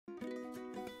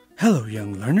Hello,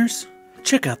 young learners.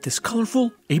 Check out this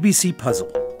colorful ABC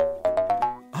puzzle.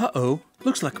 Uh-oh,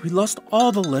 looks like we lost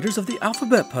all the letters of the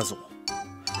alphabet puzzle.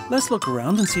 Let's look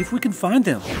around and see if we can find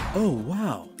them. Oh,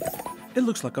 wow. It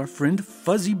looks like our friend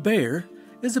Fuzzy Bear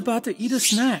is about to eat a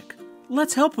snack.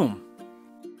 Let's help him.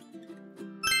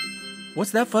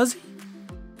 What's that, Fuzzy?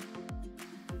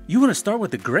 You want to start with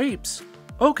the grapes?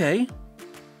 Okay.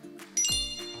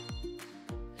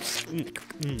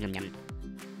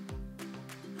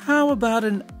 How about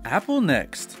an apple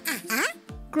next?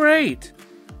 Great!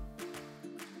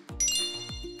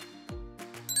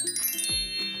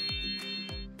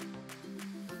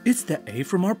 It's the A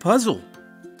from our puzzle.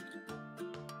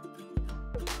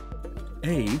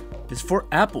 A is for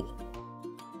apple.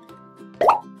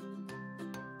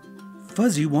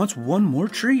 Fuzzy wants one more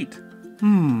treat.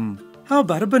 How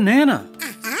about a banana?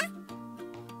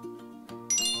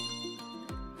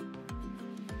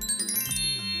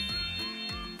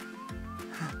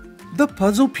 The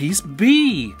puzzle piece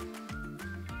B.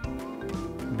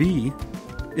 B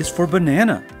is for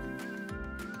banana.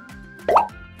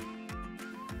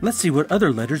 Let's see what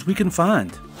other letters we can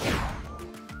find.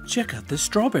 Check out this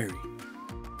strawberry.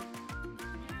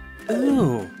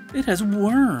 Oh, it has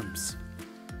worms.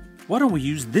 Why don't we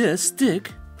use this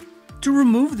stick to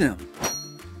remove them?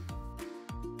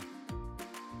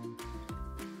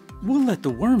 We'll let the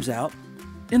worms out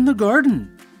in the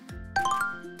garden.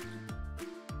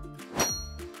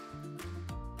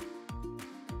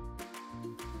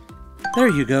 There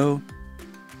you go.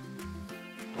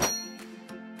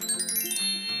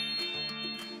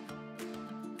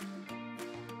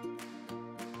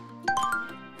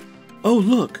 Oh,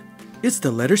 look, it's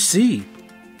the letter C.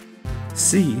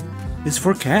 C is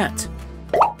for cat.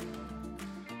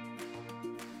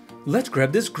 Let's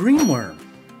grab this green worm.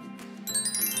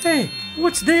 Hey,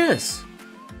 what's this?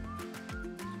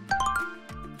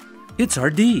 It's our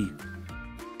D.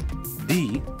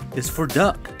 D is for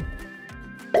duck.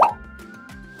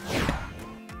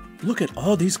 Look at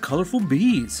all these colorful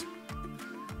bees.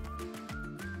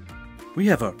 We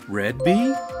have a red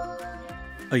bee,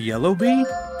 a yellow bee,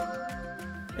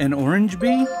 an orange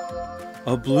bee,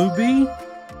 a blue bee,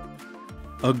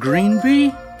 a green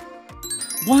bee.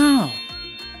 Wow!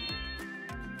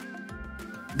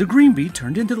 The green bee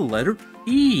turned into the letter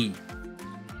E.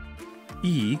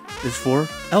 E is for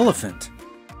elephant.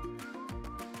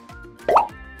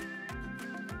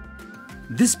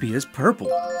 This bee is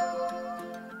purple.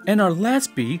 And our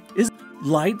last bee is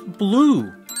light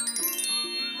blue.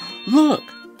 Look!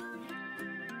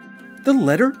 The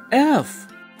letter F.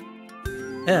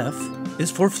 F is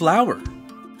for flower.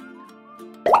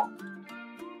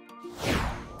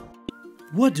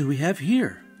 What do we have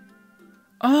here?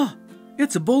 Ah,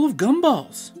 it's a bowl of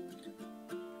gumballs.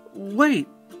 Wait,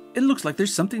 it looks like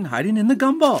there's something hiding in the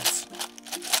gumballs.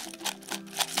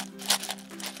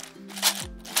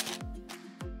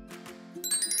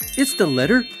 It's the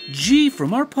letter G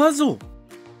from our puzzle.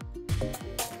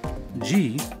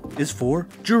 G is for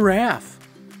giraffe.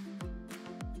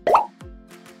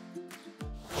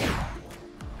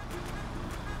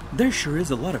 There sure is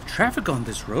a lot of traffic on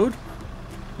this road.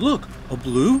 Look, a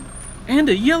blue and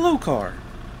a yellow car.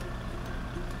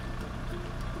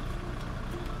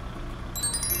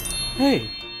 Hey,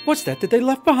 what's that they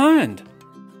left behind?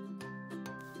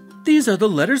 These are the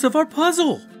letters of our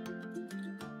puzzle.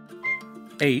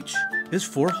 H is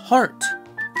for heart.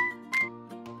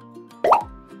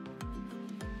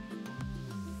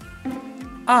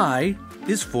 I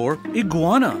is for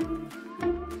iguana.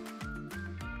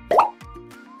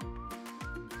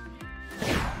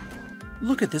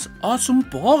 Look at this awesome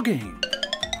ball game.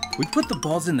 We put the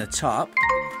balls in the top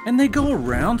and they go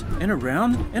around and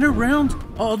around and around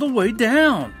all the way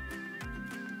down.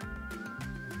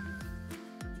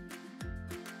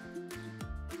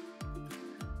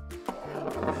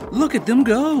 Look at them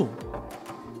go.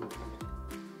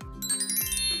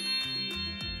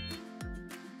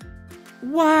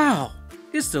 Wow,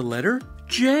 it's the letter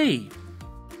J.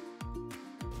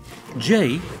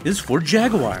 J is for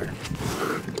jaguar.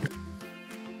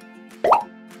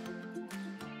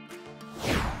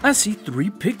 I see 3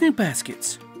 picnic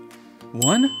baskets.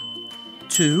 1,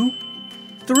 2,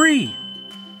 3.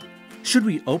 Should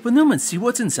we open them and see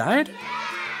what's inside?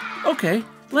 Okay,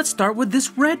 let's start with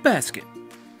this red basket.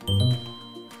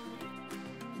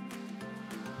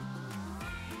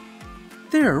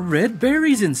 There are red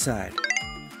berries inside.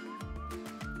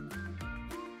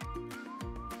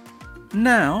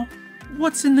 Now,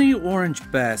 what's in the orange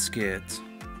basket?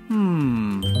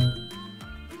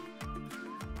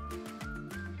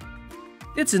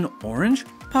 It's an orange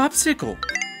popsicle.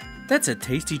 That's a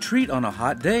tasty treat on a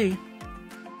hot day.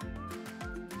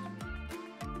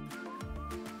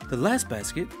 The last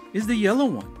basket is the yellow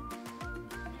one.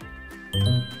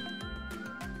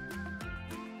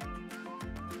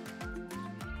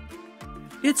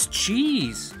 It's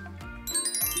cheese.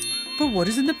 But what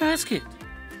is in the basket?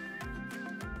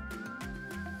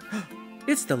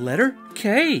 It's the letter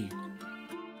K.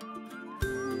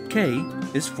 K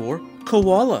is for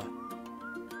koala.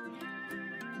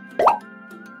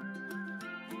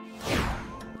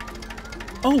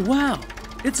 Oh wow,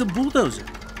 it's a bulldozer.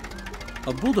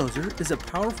 A bulldozer is a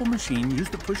powerful machine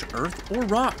used to push earth or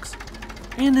rocks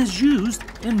and is used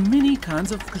in many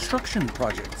kinds of construction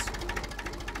projects.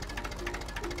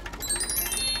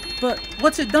 But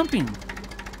what's it dumping?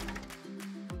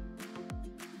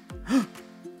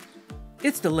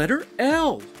 It's the letter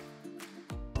L.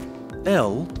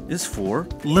 L is for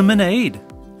lemonade.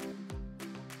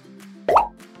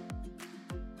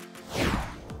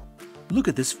 Look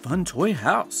at this fun toy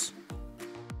house.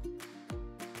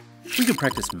 We can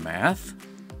practice math.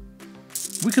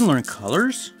 We can learn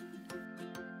colors.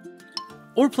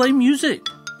 Or play music.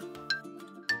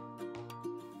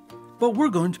 But we're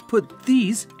going to put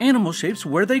these animal shapes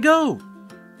where they go.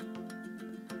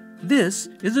 This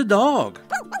is a dog.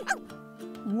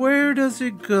 Where does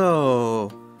it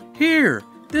go? Here,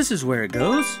 this is where it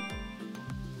goes.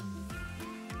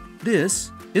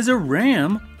 This is a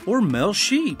ram or male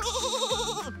sheep.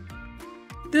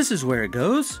 This is where it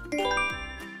goes.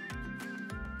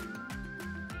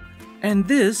 And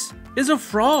this is a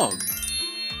frog.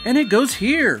 And it goes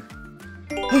here.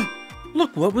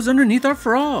 Look what was underneath our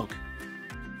frog.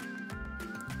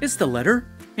 It's the letter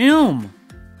M.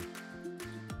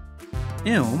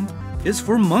 M is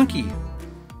for monkey.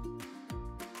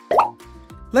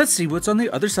 Let's see what's on the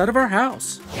other side of our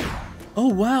house. Oh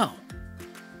wow,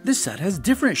 this side has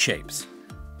different shapes.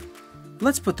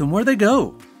 Let's put them where they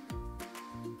go.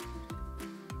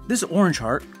 This orange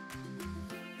heart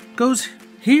goes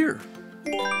here.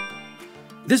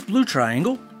 This blue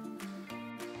triangle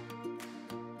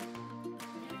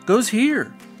goes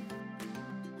here.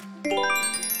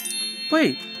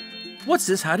 Wait, what's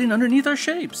this hiding underneath our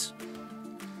shapes?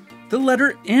 The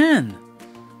letter N.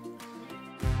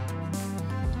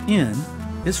 N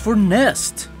is for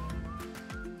nest.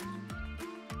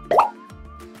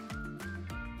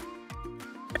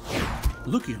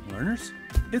 Look, young learners,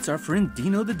 it's our friend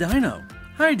Dino the Dino.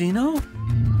 Hi, Dino.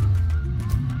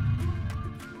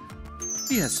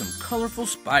 He has some colorful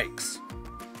spikes.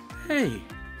 Hey,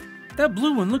 that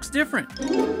blue one looks different.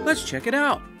 Let's check it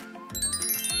out.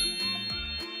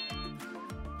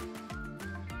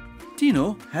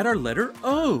 Dino had our letter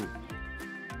O.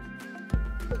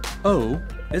 O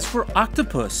is for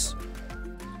octopus.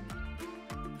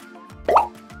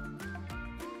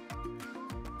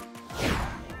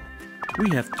 We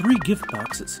have 3 gift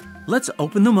boxes. Let's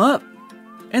open them up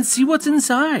and see what's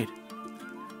inside.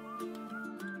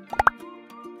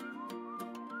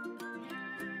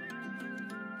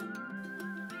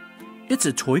 It's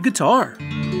a toy guitar.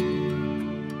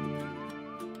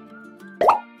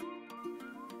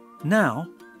 Now,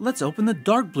 let's open the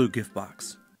dark blue gift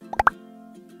box.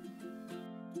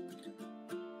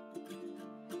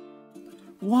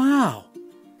 Wow!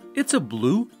 It's a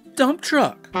blue dump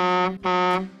truck.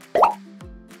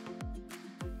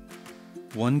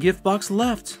 1 gift box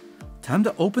left. Time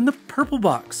to open the purple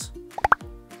box.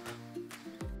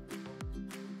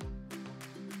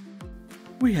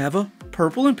 We have a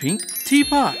purple and pink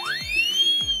teapot.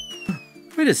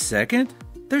 Wait a second.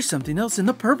 There's something else in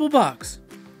the purple box.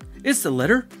 It's the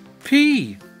letter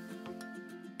P.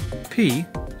 P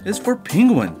is for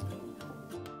penguin.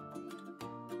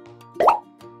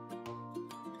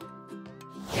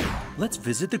 Let's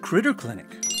visit the critter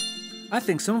clinic. I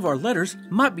think some of our letters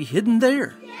might be hidden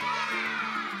there.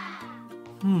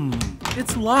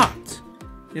 It's locked.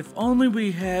 If only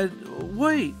we had...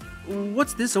 Wait,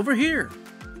 what's this over here?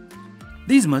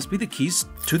 These must be the keys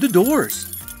to the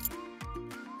doors.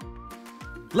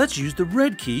 Let's use the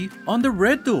red key on the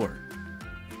red door.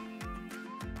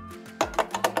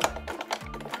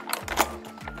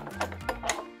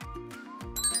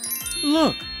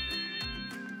 Look!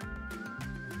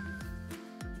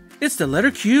 It's the letter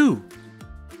Q.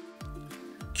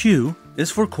 Q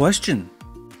is for question.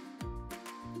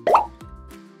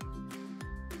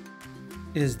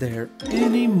 Is there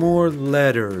any more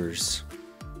letters?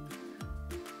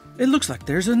 It looks like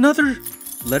there's another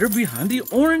letter behind the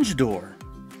orange door.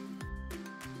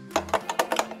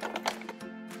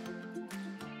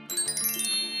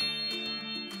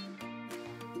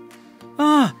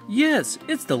 Ah, yes,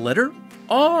 it's the letter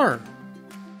R.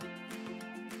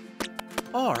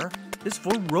 R is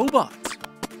for robot.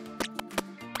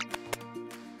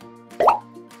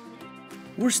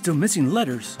 we're still missing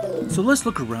letters, so let's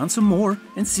look around some more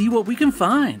and see what we can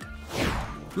find.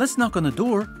 Let's knock on the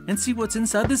door and see what's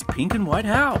inside this pink and white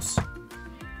house.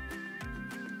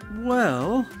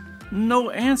 Well, no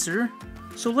answer,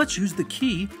 so let's use the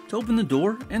key to open the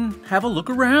door and have a look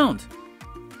around.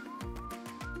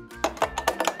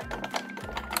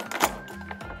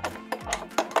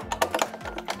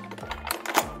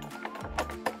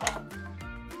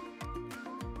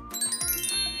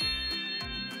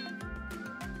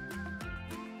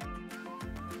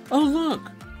 Oh look,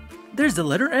 there's the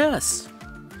letter S.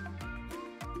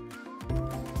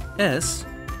 S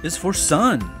is for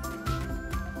sun.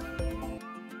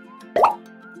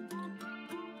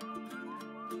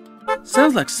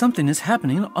 Sounds like something is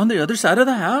happening on the other side of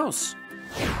the house.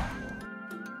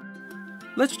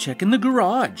 Let's check in the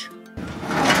garage.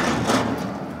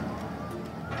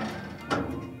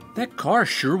 That car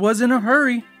sure was in a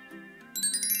hurry.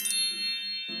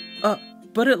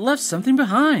 But it left something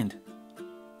behind.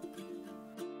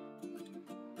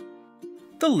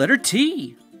 The letter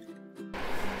T.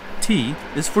 T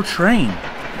is for train.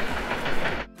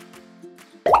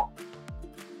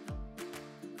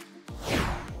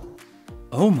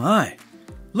 Oh my,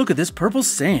 look at this purple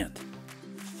sand.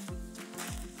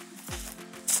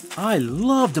 I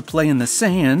love to play in the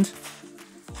sand.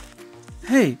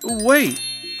 Hey, wait.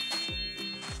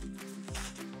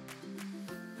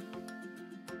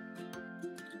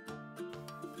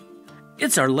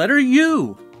 It's our letter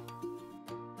U.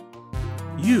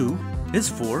 U is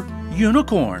for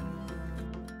unicorn.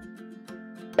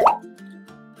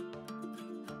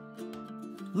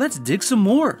 Let's dig some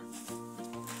more.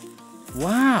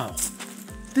 Wow,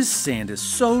 this sand is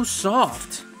so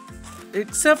soft,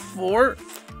 except for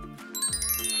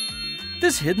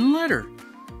this hidden letter.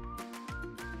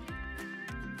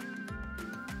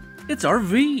 It's our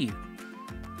V.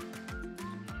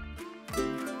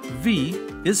 V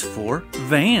is for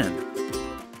van.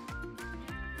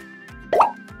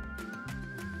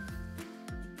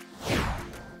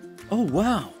 Oh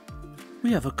wow,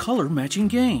 we have a color matching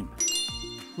game.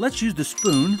 Let's use the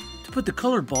spoon to put the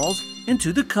colored balls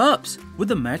into the cups with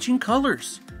the matching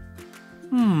colors.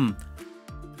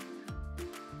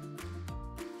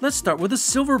 Let's start with a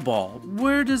silver ball.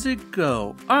 Where does it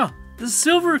go? Ah, the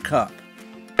silver cup.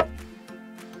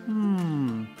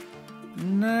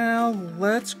 Now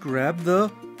let's grab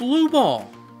the blue ball.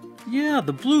 Yeah,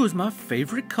 the blue is my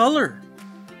favorite color.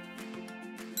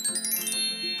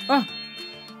 Ah,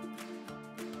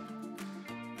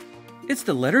 it's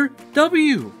the letter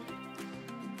W.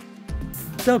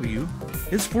 W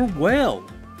is for whale.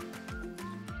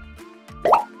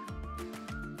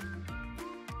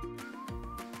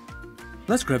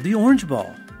 Let's grab the orange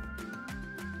ball.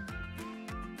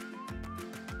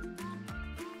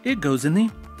 It goes in the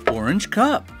orange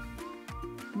cup.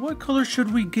 What color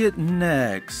should we get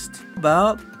next? How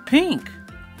about pink?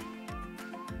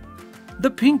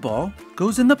 The pink ball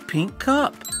goes in the pink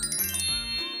cup.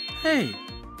 Hey,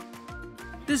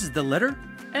 this is the letter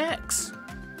X.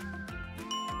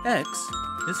 X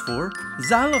is for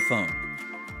xylophone.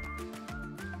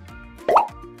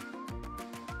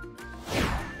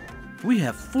 We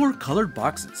have 4 colored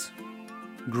boxes: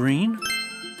 green,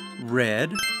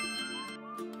 red,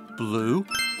 blue,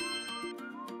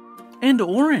 and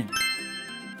orange.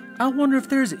 I wonder if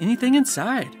there's anything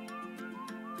inside.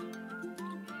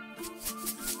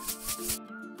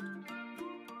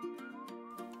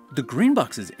 The green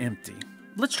box is empty.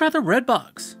 Let's try the red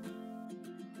box.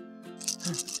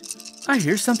 I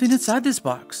hear something inside this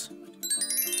box.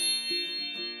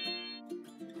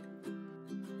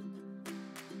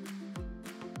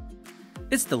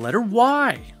 It's the letter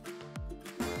Y.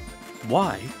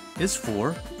 Y is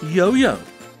for yo-yo.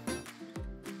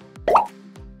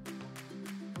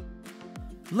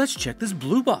 Let's check this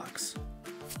blue box.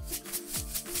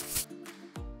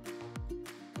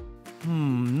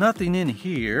 Nothing in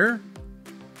here.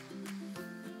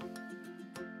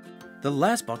 The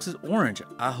last box is orange.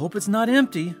 I hope it's not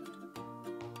empty.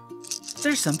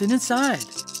 There's something inside.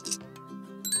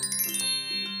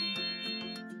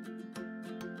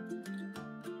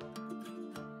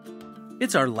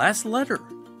 It's our last letter.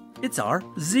 It's our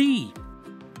Z.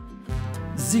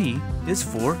 Z is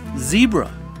for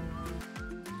zebra.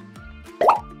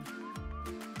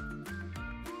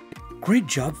 Great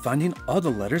job finding all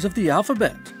the letters of the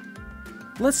alphabet.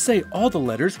 Let's say all the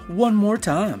letters one more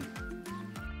time.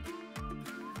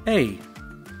 A,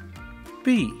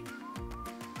 B,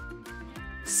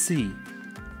 C,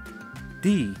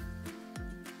 D,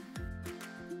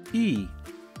 E,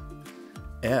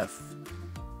 F,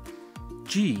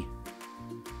 G,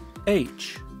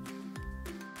 H,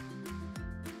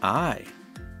 I,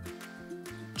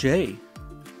 J,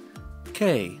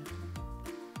 K,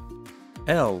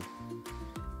 L,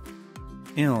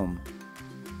 M,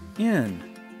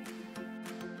 N,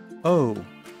 O,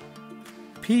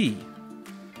 P,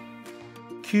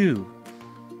 Q,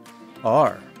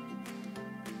 R,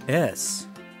 S,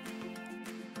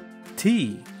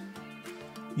 T,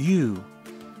 U,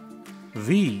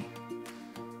 V,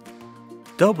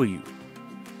 W,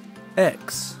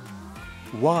 X,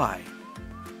 Y,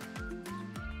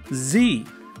 Z.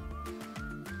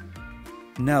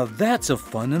 Now that's a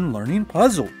fun and learning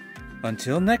puzzle.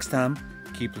 Until next time,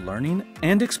 keep learning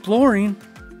and exploring.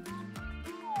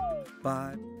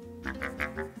 Bye.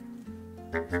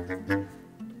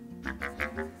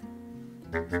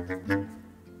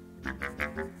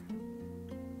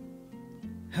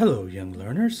 Hello, young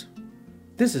learners.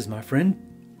 This is my friend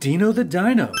Dino the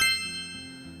Dino.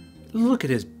 Look at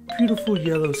his beautiful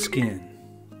yellow skin.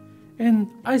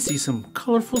 And I see some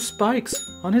colorful spikes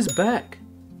on his back.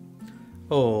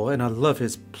 Oh, and I love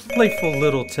his playful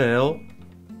little tail.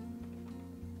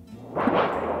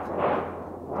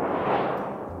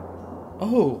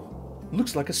 Oh,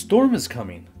 looks like a storm is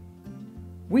coming.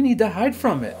 We need to hide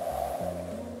from it.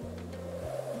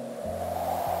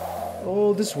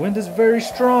 Oh, this wind is very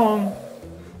strong.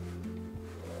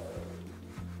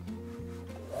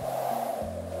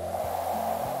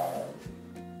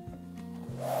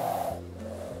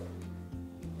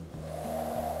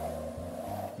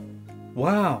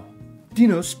 Wow,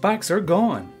 Dino's spikes are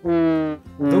gone. The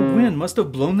wind must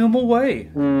have blown them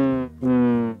away.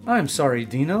 I'm sorry,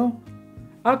 Dino.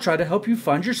 I'll try to help you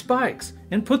find your spikes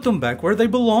and put them back where they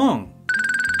belong.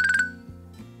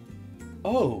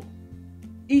 Oh,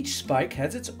 each spike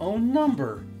has its own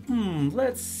number.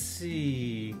 Let's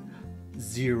see.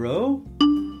 0,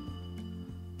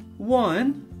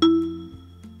 1,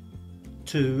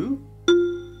 2,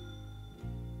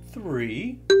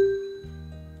 3,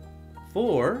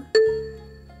 4,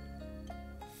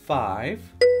 5,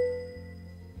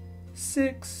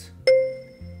 6,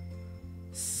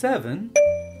 7,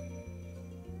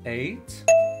 8,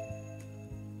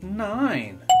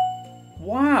 9.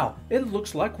 Wow, it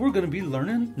looks like we're going to be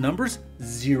learning numbers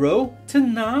 0 to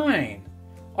 9.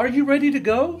 Are you ready to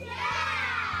go?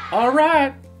 Yeah! All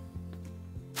right.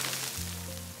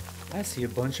 I see a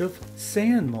bunch of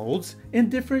sand molds in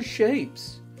different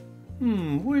shapes.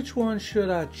 Which one should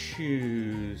I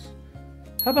choose?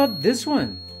 How about this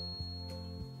one?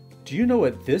 Do you know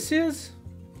what this is?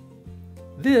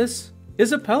 This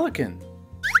is a pelican.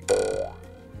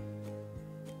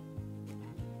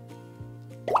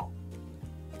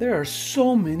 There are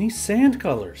so many sand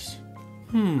colors.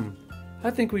 I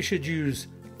think we should use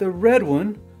the red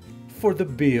one for the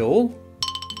bill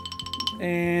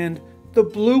and the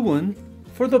blue one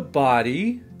for the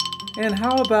body. And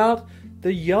how about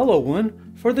the yellow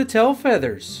one for the tail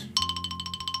feathers?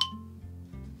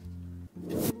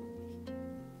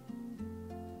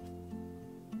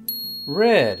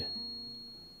 Red.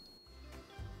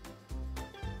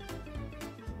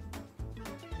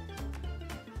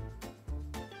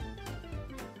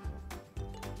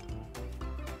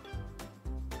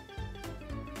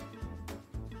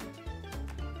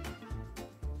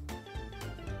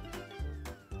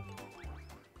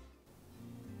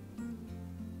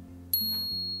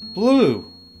 Blue.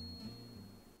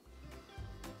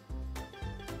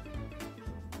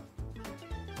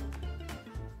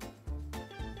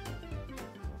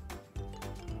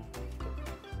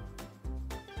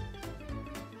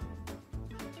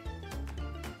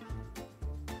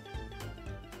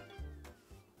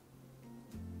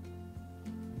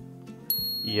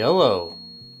 Yellow.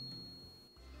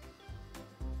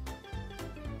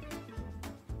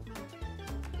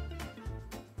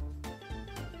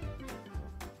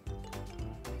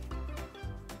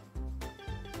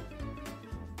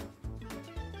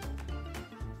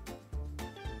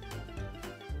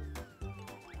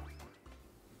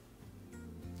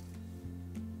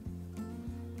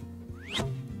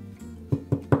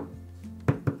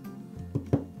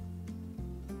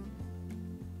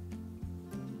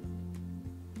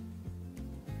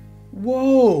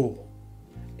 Whoa!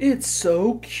 It's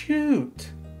so cute!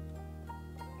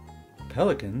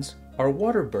 Pelicans are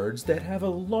water birds that have a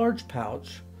large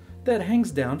pouch that hangs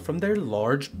down from their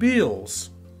large bills.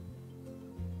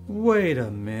 Wait a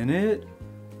minute.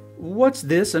 What's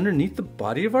this underneath the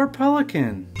body of our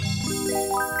pelican?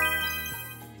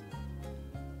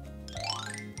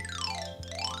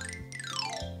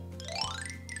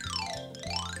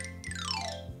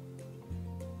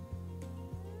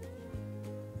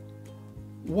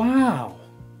 Wow!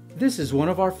 This is one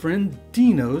of our friend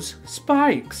Dino's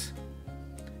spikes.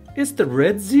 It's the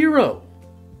red 0.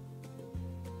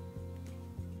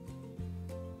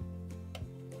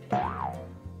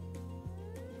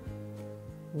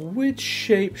 Which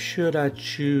shape should I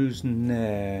choose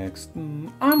next?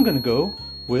 I'm gonna go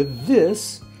with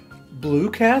this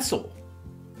blue castle.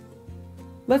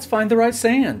 Let's find the right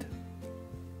sand.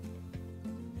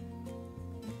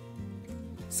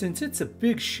 Since it's a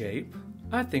big shape,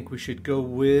 I think we should go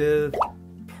with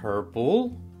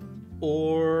purple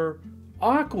or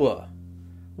aqua.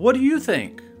 What do you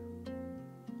think?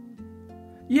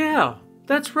 Yeah,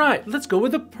 that's right. Let's go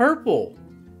with the purple.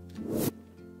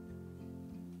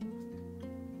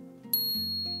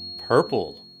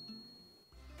 Purple.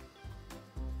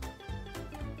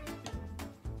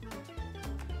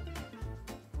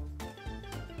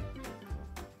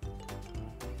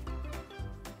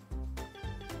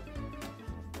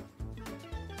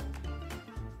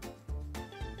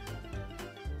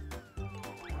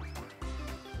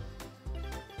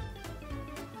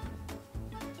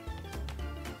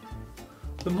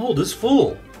 The mold is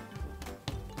full.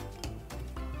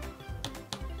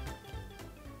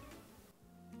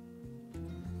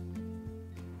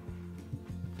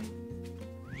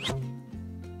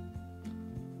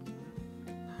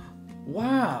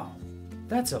 Wow,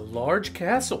 that's a large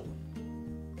castle.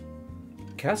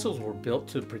 Castles were built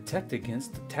to protect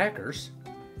against attackers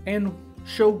and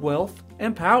show wealth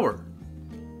and power.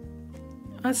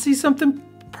 I see something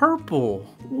purple.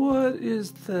 What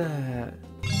is that?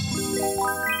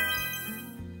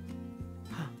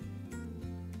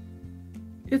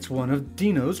 It's one of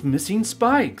Dino's missing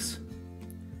spikes.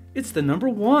 It's the number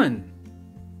 1.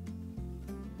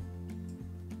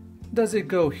 Does it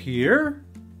go here?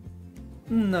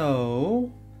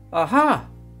 No. Aha!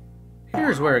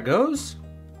 Here's where it goes.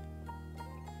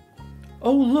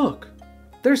 Oh, look.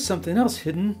 There's something else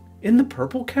hidden in the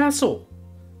purple castle.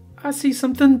 I see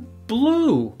something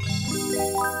blue.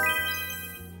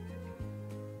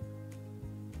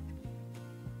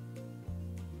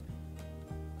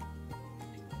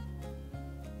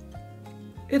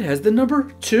 It has the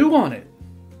number 2 on it.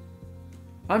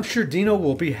 I'm sure Dino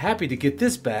will be happy to get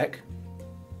this back.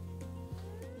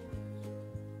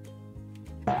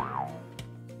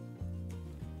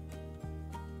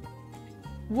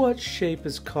 What shape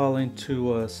is calling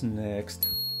to us next?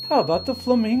 How about the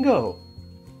flamingo?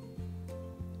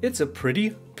 It's a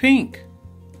pretty pink.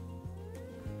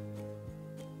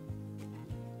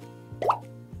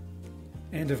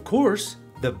 And of course,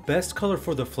 the best color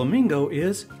for the flamingo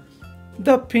is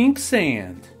the pink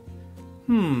sand.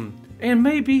 And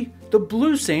maybe the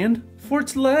blue sand for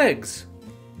its legs.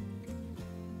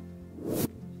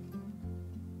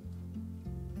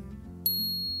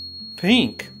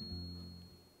 Pink.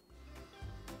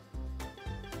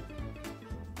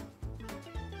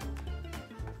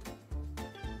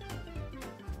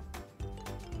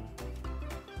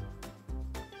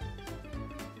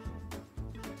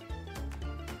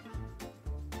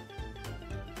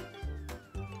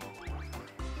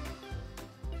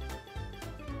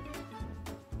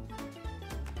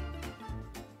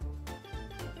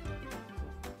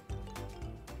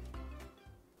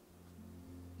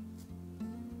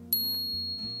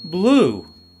 Blue.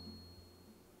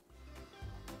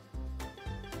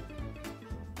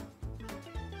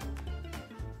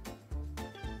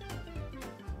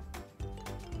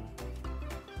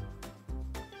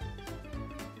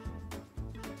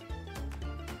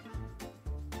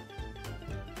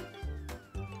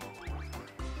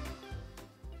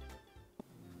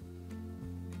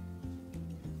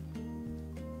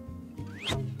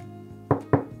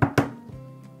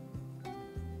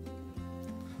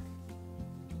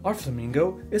 Our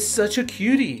flamingo is such a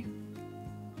cutie.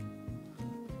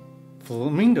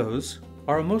 Flamingos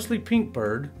are a mostly pink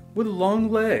bird with long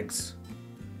legs,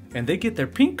 and they get their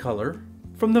pink color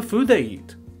from the food they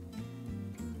eat.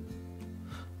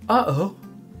 Uh-oh,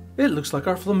 it looks like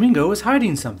our flamingo is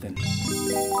hiding something.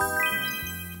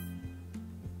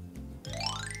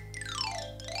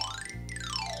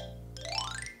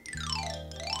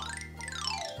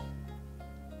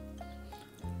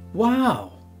 Wow!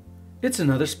 It's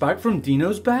another spike from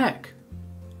Dino's back.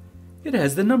 It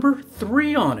has the number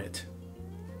 3 on it.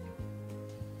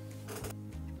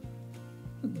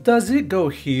 Does it go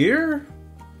here?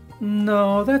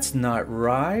 No, that's not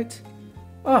right.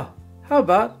 How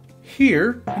about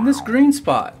here in this green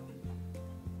spot?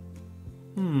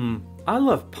 I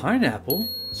love pineapple,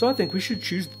 so I think we should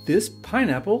choose this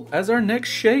pineapple as our next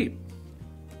shape.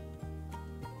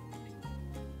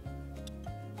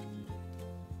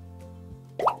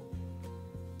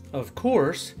 Of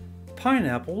course,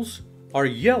 pineapples are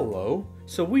yellow,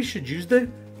 so we should use the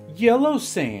yellow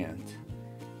sand.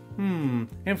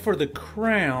 And for the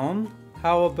crown,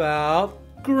 how about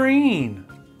green?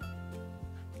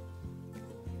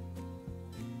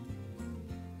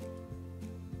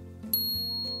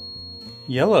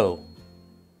 Yellow.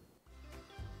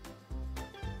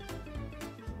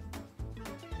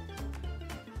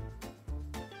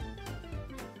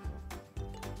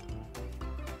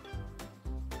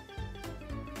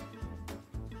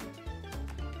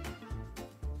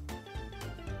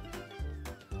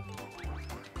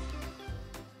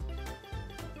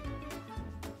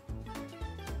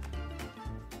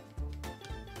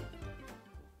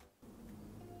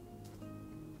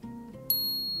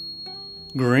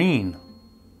 Green.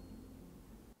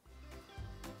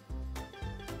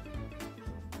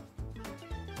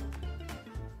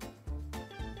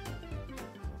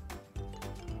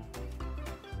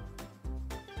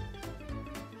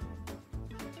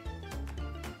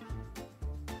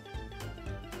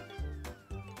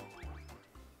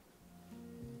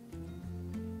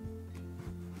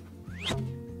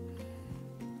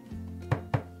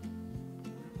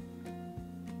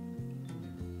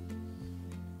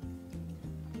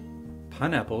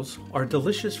 Pineapples are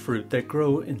delicious fruit that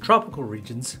grow in tropical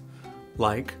regions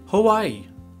like Hawaii.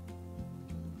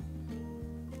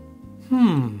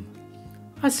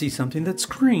 I see something that's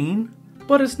green,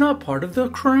 but it's not part of the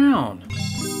crown.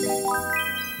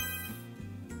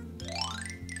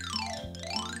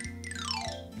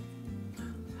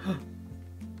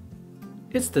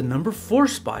 It's the number 4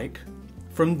 spike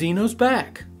from Dino's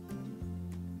back.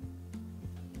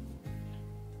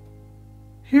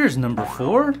 Here's number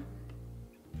 4.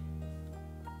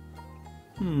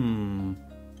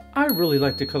 I really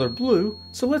like the color blue,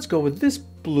 so let's go with this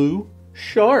blue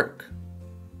shark.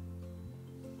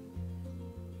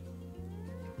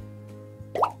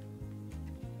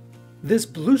 This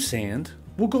blue sand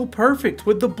will go perfect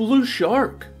with the blue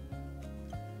shark.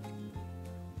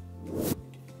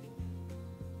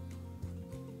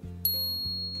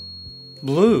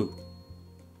 Blue.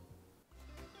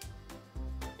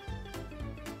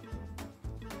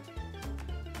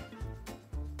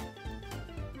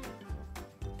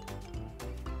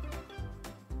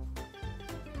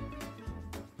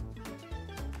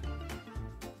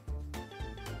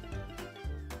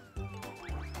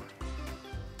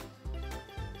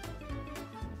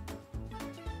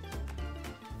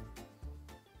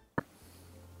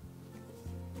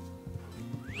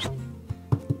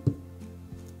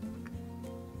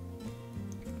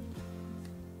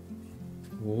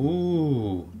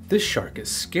 Ooh, this shark is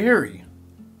scary.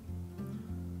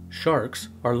 Sharks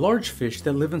are large fish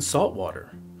that live in salt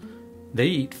water. They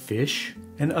eat fish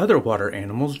and other water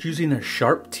animals using their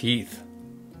sharp teeth.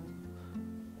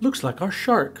 Looks like our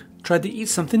shark tried to eat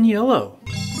something yellow.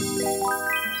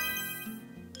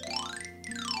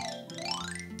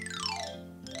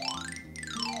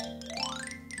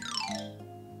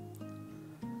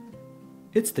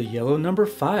 It's the yellow number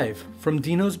 5 from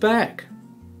Dino's back.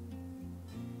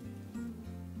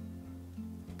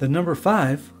 The number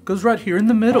 5 goes right here in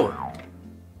the middle.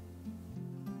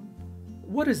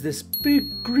 What is this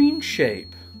big green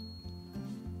shape?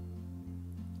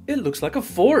 It looks like a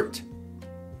fort.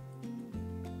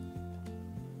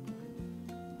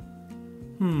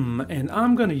 And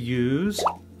I'm gonna use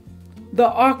the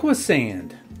aqua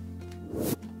sand.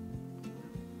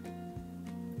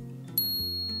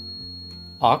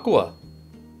 Aqua.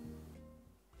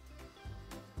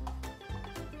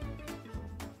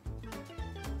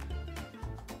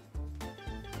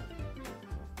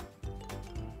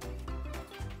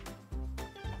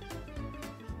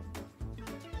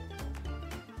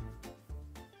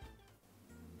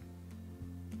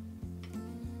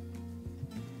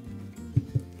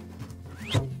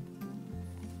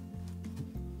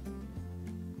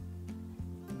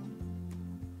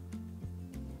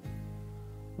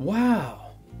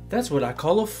 Wow, that's what I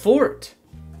call a fort.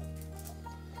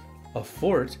 A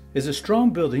fort is a strong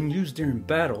building used during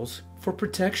battles for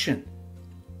protection.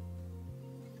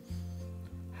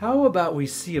 How about we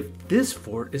see if this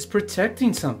fort is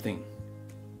protecting something?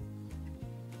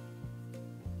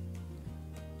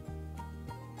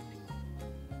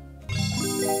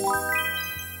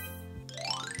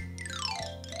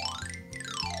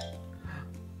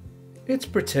 It's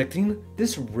protecting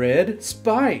this red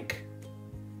spike.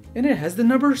 And it has the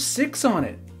number 6 on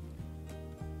it.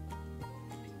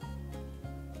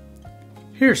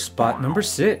 Here's spot number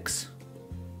 6.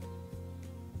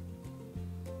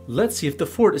 Let's see if the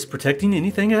fort is protecting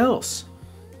anything else.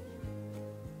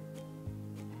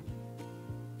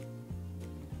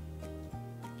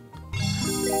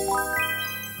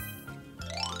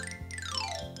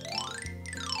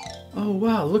 Oh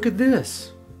wow, look at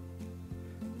this.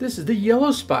 This is the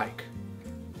yellow spike.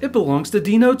 It belongs to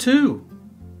Dino too.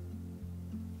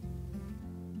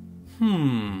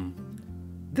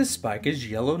 This spike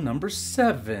is yellow number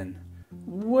 7.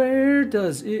 Where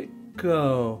does it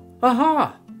go?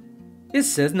 Aha! It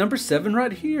says number 7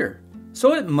 right here,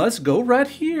 so it must go right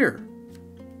here.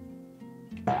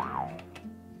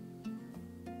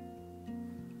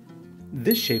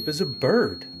 This shape is a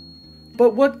bird,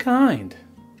 but what kind?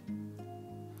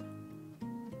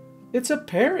 It's a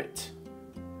parrot.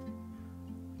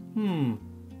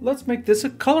 Let's make this a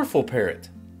colorful parrot.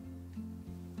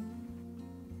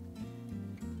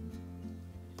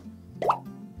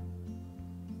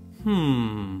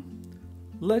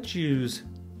 Let's use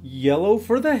yellow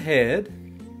for the head,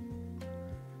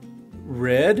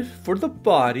 red for the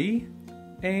body,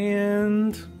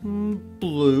 and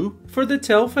blue for the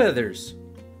tail feathers.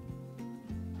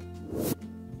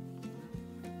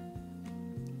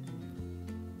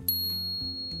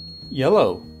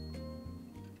 Yellow.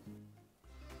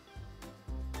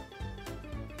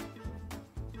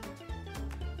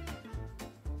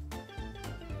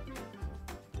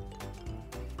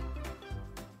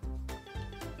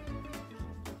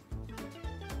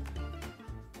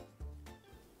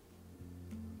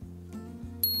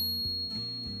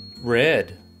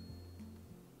 Red.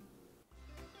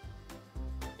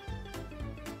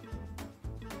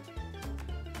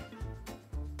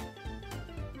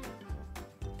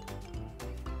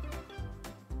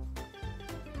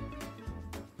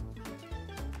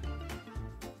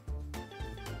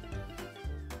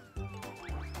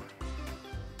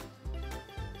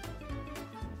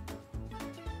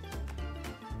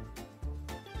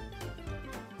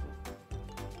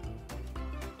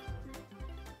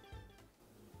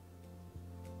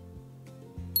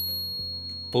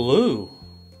 Blue.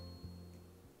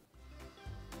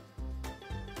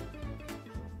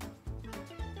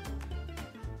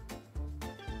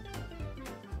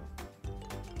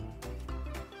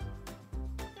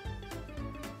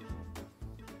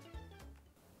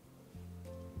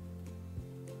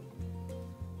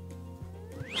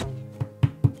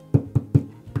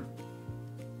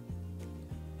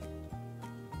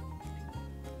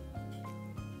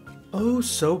 Oh,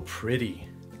 so pretty.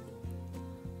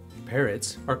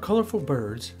 Parrots are colorful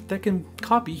birds that can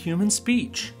copy human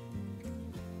speech.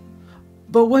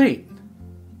 But wait,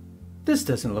 this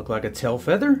doesn't look like a tail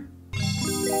feather.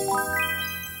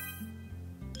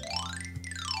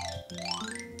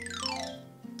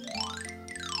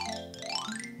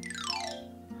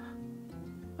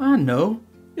 I know,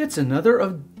 it's another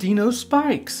of Dino's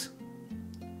spikes.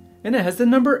 And it has the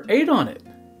number 8 on it.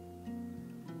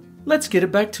 Let's get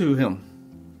it back to him.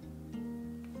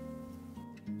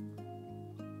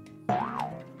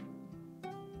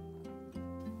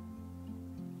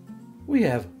 We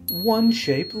have one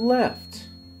shape left,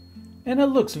 and it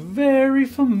looks very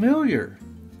familiar.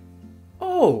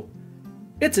 Oh,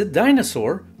 it's a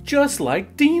dinosaur just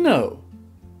like Dino.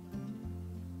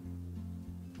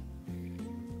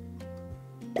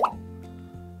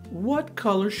 What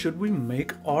color should we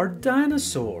make our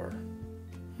dinosaur?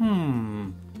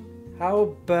 How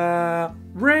about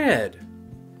red?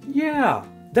 Yeah,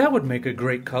 that would make a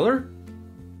great color.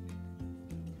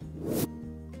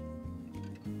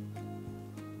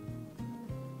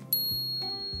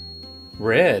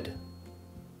 Red.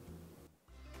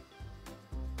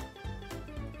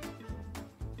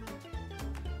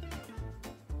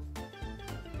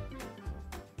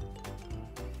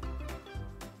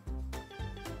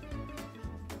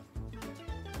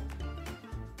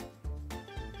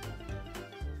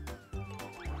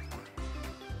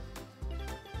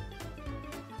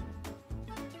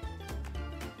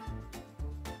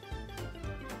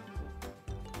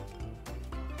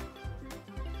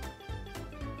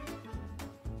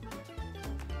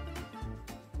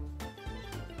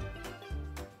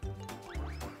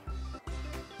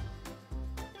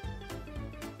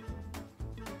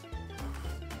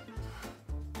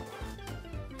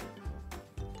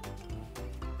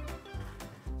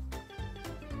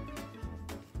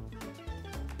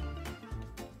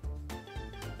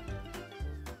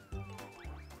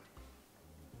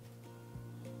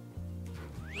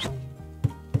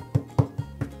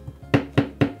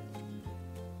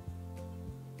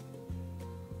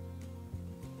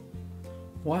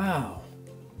 Wow!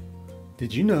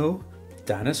 Did you know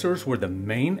dinosaurs were the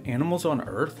main animals on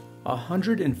Earth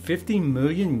 150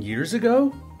 million years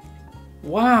ago?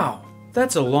 Wow!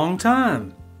 That's a long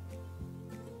time!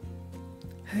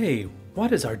 Hey, why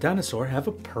does our dinosaur have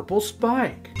a purple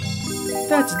spike?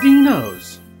 That's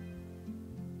Dino's!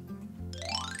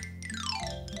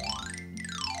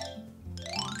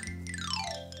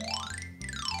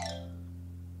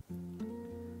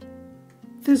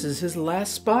 This is his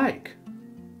last spike.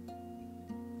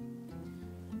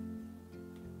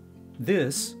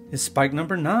 This is spike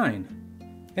number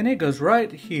 9. And it goes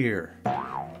right here.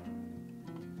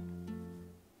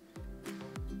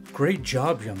 Great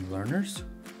job, young learners.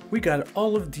 We got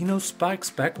all of Dino's spikes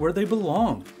back where they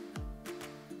belong.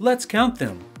 Let's count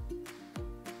them.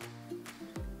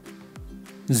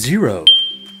 0,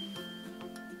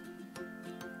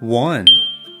 1,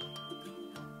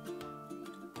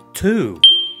 2,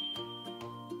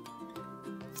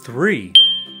 3,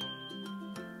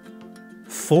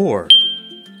 4,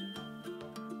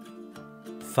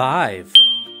 5,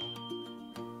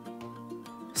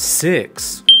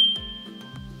 6,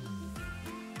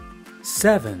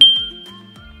 7,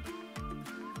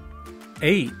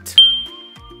 8,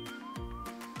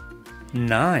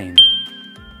 9.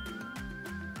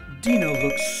 Dino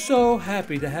looks so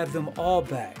happy to have them all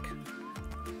back.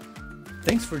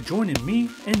 Thanks for joining me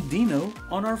and Dino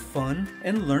on our fun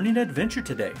and learning adventure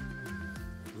today.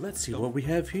 Let's see what we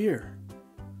have here.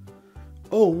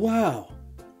 Oh wow!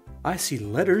 I see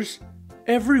letters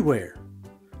everywhere,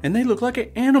 and they look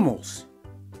like animals.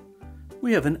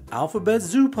 We have an alphabet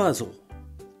zoo puzzle.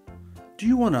 Do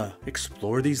you want to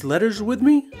explore these letters with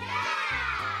me?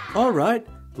 Yeah! All right,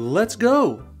 let's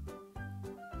go.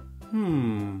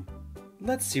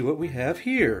 Let's see what we have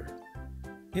here.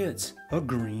 It's a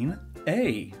green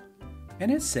A,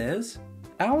 and it says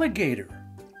alligator.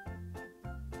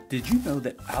 Did you know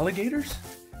that alligators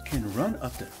can run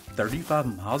up to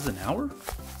 35 miles an hour?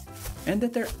 And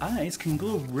that their eyes can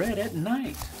glow red at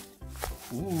night?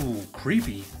 Ooh,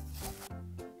 creepy.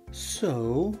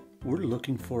 So, we're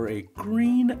looking for a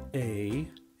green A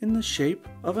in the shape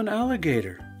of an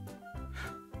alligator.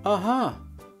 Aha!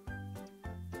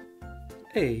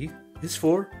 A is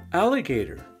for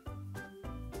alligator.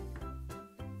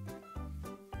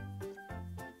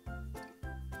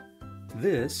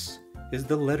 This is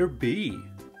the letter B,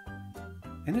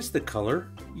 and it's the color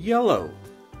yellow.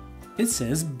 It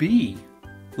says bee,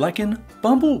 like in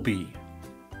bumblebee.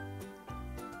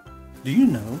 Do you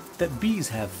know that bees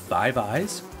have 5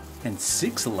 eyes and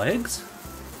 6 legs?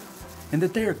 And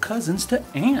that they are cousins to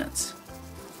ants?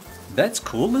 That's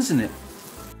cool, isn't it?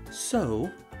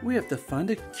 So, we have to find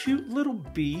a cute little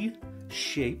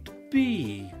bee-shaped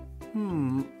bee.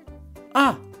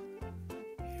 Ah!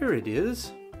 Here it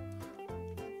is.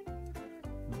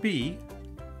 B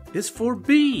is for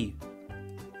bee.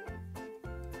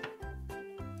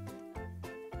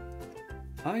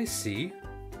 I see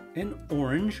an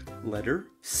orange letter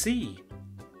C,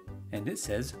 and it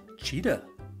says cheetah.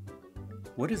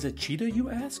 What is a cheetah,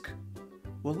 you ask?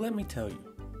 Well, let me tell you.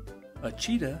 A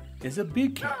cheetah is a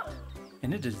big cat,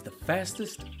 and it is the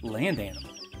fastest land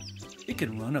animal. It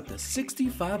can run up to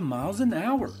 65 miles an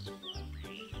hour.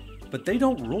 But they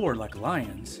don't roar like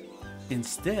lions.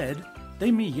 Instead,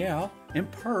 they meow and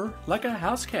purr like a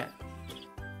house cat.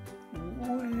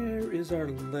 Where is our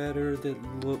letter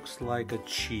that looks like a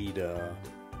cheetah?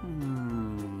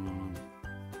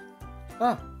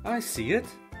 Ah, I see it.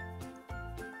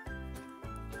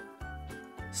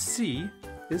 C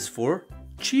is for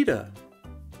cheetah.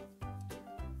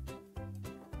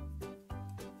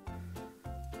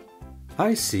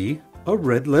 I see a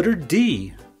red letter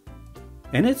D,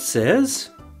 and it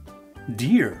says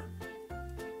deer.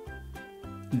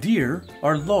 Deer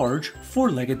are large,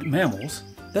 four-legged mammals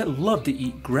that love to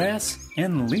eat grass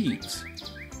and leaves.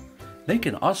 They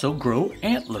can also grow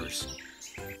antlers.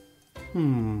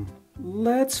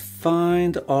 Let's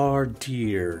find our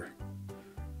deer.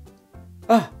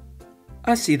 Ah,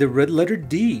 I see the red letter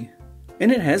D,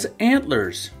 and it has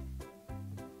antlers.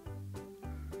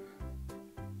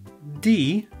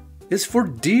 D is for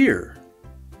deer.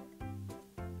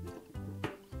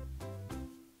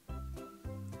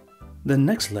 The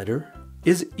next letter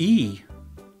is E.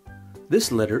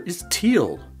 This letter is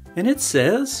teal, and it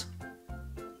says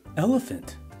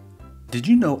elephant. Did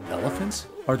you know elephants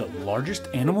are the largest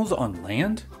animals on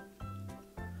land?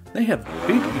 They have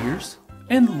big ears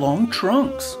and long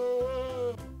trunks.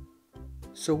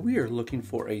 So we are looking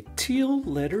for a teal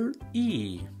letter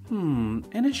E.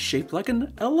 And it's shaped like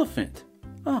an elephant.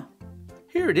 Ah,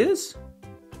 here it is.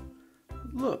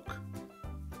 Look.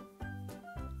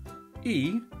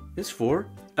 E is for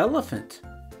elephant.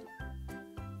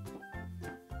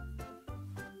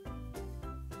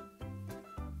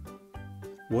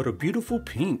 What a beautiful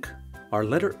pink our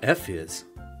letter F is.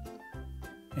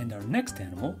 And our next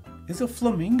animal is a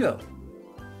flamingo.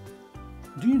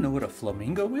 Do you know what a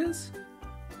flamingo is?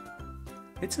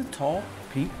 It's a tall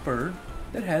pink bird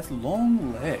that has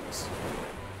long legs.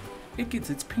 It gets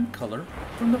its pink color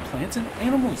from the plants and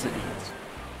animals it eats.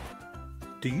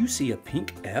 Do you see a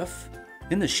pink F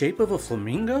in the shape of a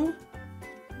flamingo?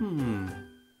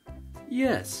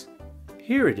 Yes,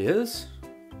 here it is.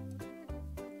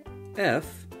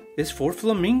 F is for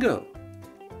flamingo.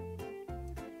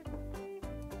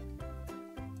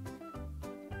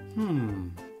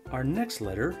 Our next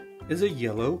letter is a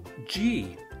yellow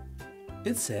G.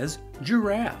 It says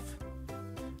giraffe.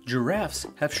 Giraffes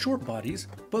have short bodies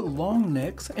but long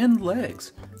necks and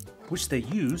legs, which they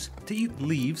use to eat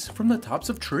leaves from the tops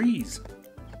of trees.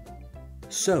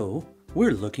 So,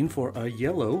 we're looking for a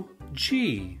yellow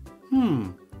G.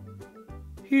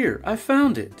 Here, I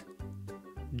found it.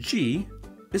 G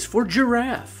is for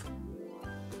giraffe.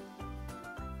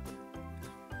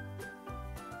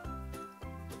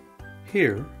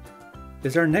 Here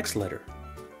is our next letter.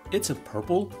 It's a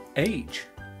purple H,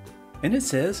 and it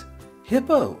says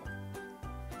hippo.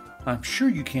 I'm sure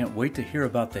you can't wait to hear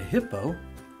about the hippo,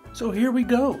 so here we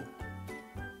go.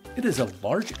 It is a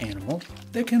large animal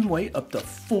that can weigh up to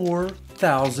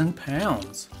 4,000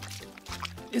 pounds.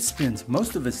 It spends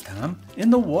most of its time in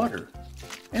the water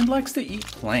and likes to eat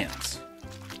plants.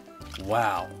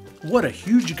 Wow, what a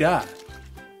huge guy.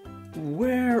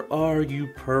 Where are you,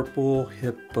 purple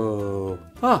hippo?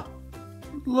 Ah,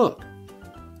 look,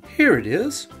 here it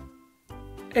is.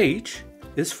 H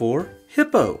is for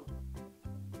hippo.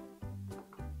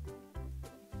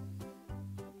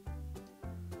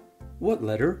 What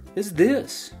letter is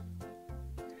this?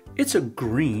 It's a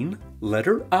green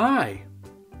letter I,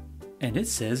 and it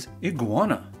says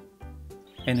iguana.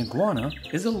 An iguana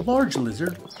is a large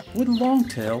lizard with long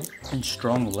tail and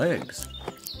strong legs.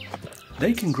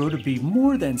 They can grow to be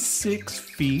more than 6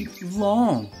 feet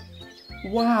long.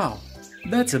 Wow,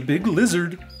 that's a big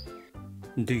lizard.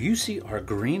 Do you see our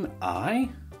green eye?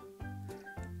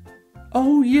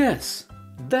 Oh yes,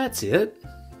 that's it.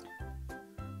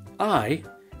 I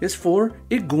is for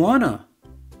iguana.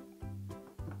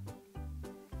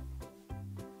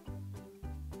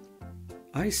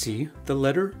 I see the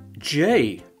letter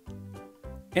J,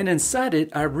 and inside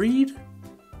it I read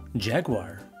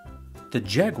jaguar. The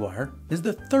jaguar is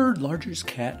the third largest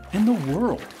cat in the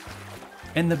world,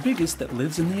 and the biggest that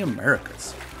lives in the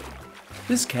Americas.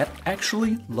 This cat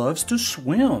actually loves to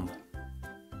swim.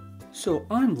 So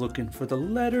I'm looking for the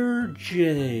letter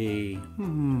J.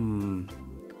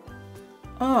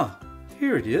 Ah,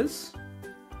 here it is.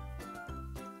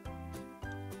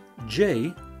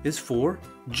 J is for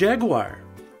jaguar.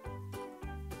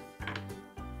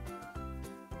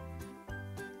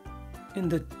 In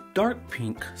the dark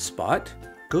pink spot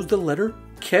goes the letter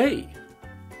K.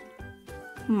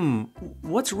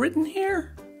 What's written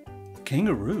here?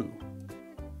 Kangaroo.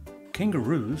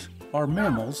 Kangaroos are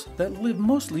mammals that live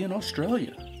mostly in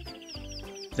Australia.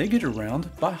 They get around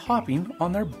by hopping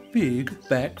on their big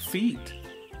back feet.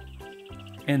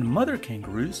 And mother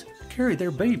kangaroos carry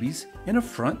their babies in a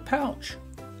front pouch.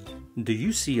 Do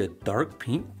you see a dark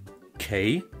pink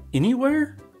K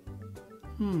anywhere?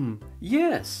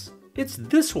 Yes, it's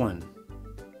this one.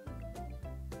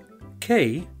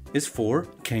 K is for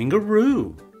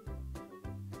kangaroo.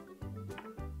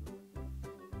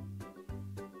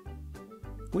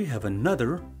 We have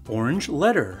another orange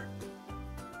letter.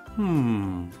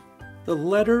 The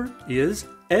letter is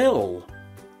L.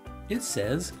 It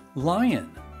says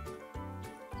lion.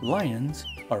 Lions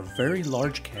are very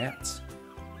large cats.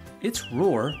 Its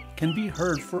roar can be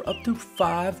heard for up to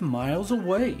 5 miles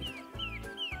away.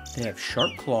 They have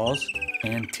sharp claws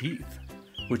and teeth,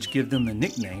 which give them the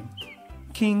nickname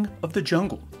King of the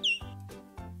Jungle.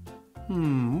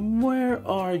 Where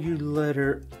are you,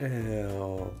 letter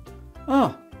L?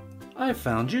 Ah, I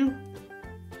found you.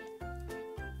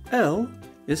 L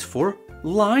is for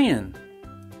lion.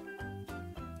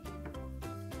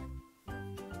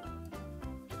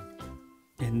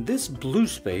 In this blue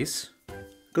space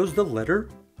goes the letter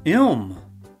M,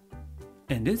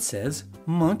 and it says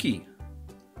monkey.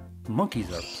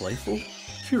 Monkeys are playful,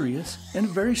 curious, and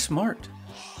very smart.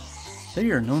 They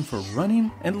are known for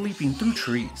running and leaping through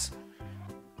trees.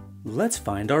 Let's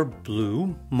find our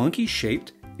blue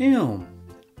monkey-shaped M.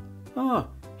 Ah,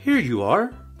 here you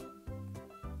are.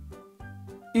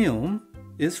 M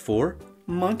is for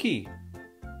monkey.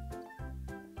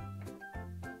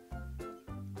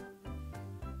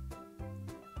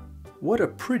 What a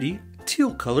pretty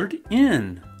teal-colored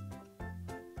N.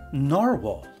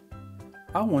 Narwhal.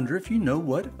 I wonder if you know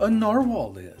what a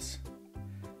narwhal is,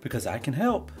 because I can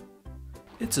help.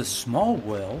 It's a small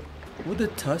whale with a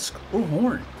tusk or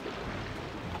horn.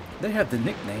 They have the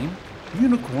nickname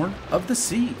Unicorn of the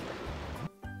Sea.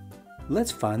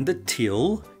 Let's find the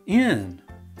teal N.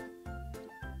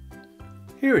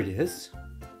 Here it is.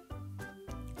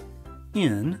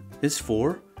 N is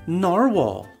for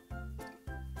narwhal.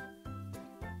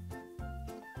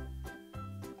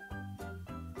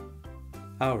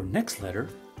 Our next letter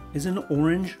is an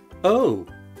orange O.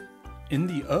 In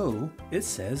the O, it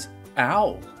says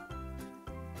owl.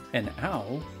 An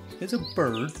owl is a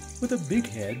bird with a big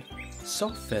head,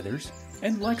 soft feathers,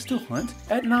 and likes to hunt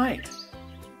at night.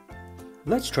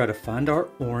 Let's try to find our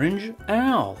orange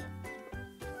owl.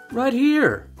 Right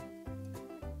here.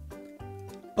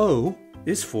 O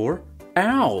is for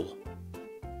owl.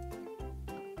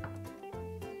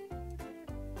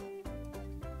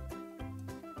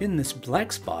 In this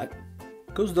black spot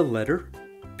goes the letter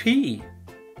P.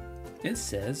 It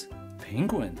says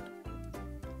penguin.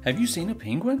 Have you seen a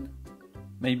penguin?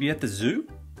 Maybe at the zoo?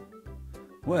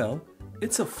 Well,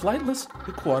 it's a flightless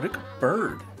aquatic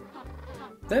bird.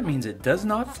 That means it does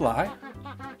not fly,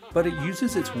 but it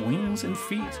uses its wings and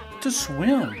feet to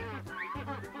swim.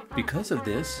 Because of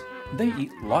this, they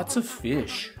eat lots of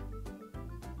fish.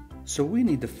 So we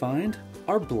need to find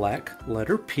our black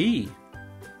letter P.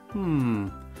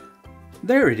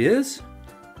 There it is.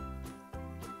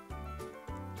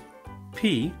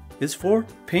 P is for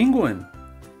penguin.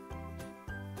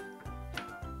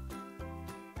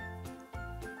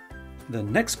 The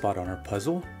next spot on our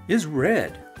puzzle is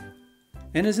red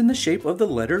and is in the shape of the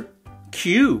letter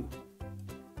Q.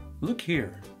 Look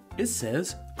here, it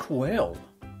says quail.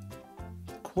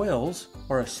 Quails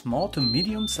are a small to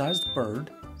medium-sized bird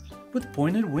with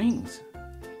pointed wings.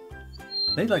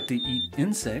 They like to eat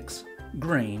insects,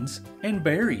 grains, and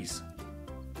berries.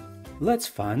 Let's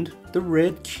find the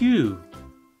red Q.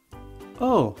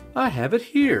 Oh, I have it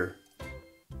here.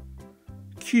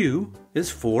 Q is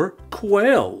for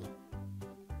quail.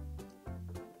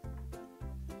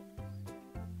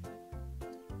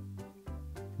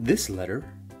 This letter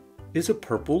is a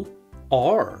purple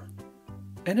R,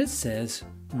 and it says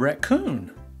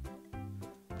raccoon.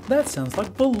 That sounds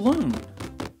like balloon,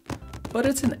 but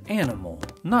it's an animal,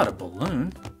 not a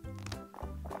balloon.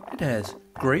 It has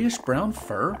grayish-brown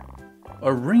fur,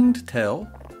 a ringed tail,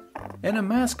 and a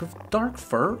mask of dark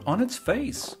fur on its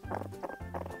face.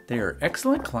 They are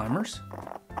excellent climbers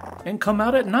and come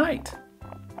out at night.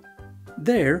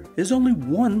 There is only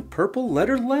one purple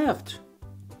letter left.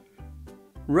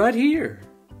 Right here.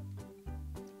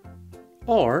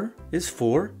 R is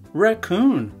for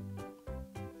raccoon.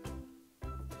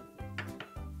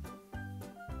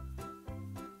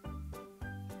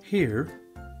 Here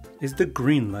is the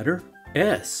green letter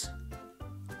S.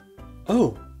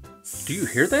 Oh, do you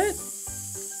hear that?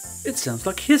 It sounds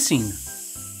like hissing.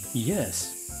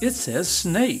 Yes, it says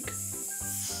snake.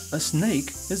 A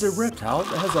snake is a reptile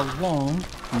that has a long,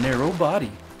 narrow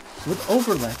body with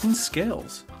overlapping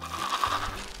scales.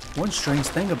 One strange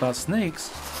thing about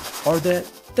snakes are that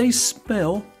they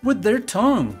smell with their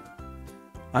tongue.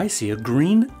 I see a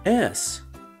green S.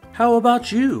 How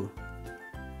about you?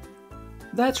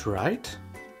 That's right.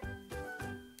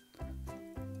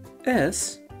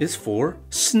 S is for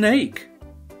snake.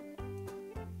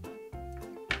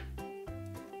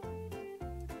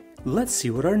 Let's see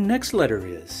what our next letter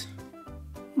is.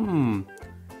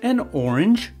 An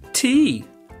orange T.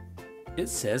 It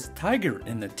says tiger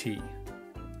in the T.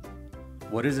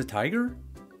 What is a tiger?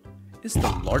 It's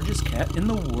the largest cat in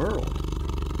the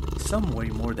world. Some weigh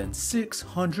more than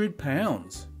 600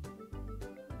 pounds.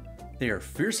 They are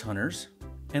fierce hunters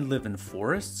and live in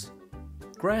forests,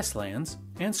 grasslands,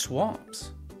 and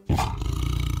swamps.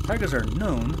 Tigers are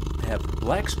known to have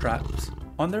black stripes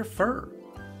on their fur.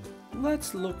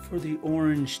 Let's look for the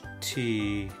orange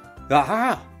T.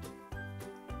 Aha!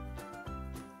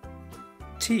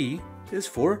 T is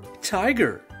for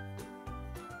tiger.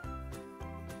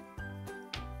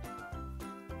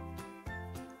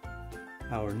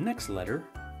 Our next letter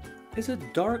is a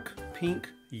dark pink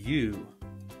U.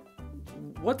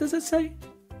 What does it say?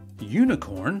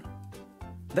 Unicorn?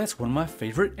 That's one of my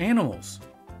favorite animals.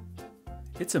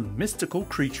 It's a mystical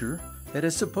creature that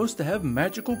is supposed to have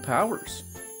magical powers.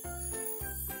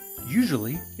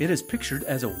 Usually, it is pictured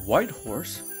as a white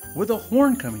horse with a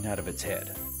horn coming out of its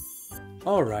head.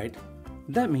 Alright,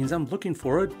 that means I'm looking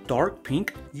for a dark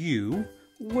pink U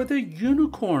with a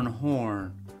unicorn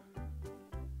horn.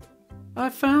 I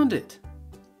found it.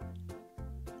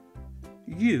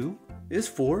 U is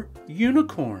for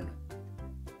unicorn.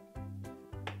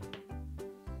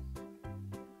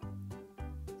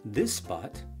 This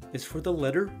spot is for the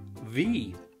letter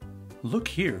V. Look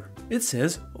here, it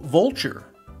says vulture.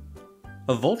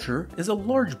 A vulture is a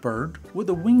large bird with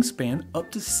a wingspan up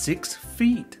to 6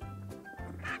 feet.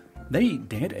 They eat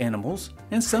dead animals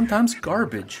and sometimes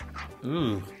garbage.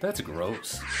 Ooh, that's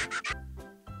gross.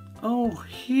 Oh,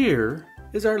 here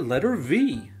is our letter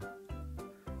V.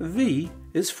 V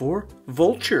is for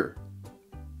vulture.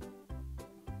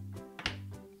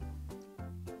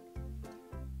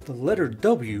 The letter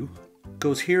W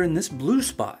goes here in this blue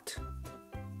spot.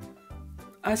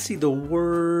 I see the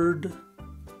word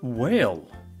whale.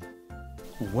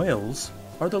 Whales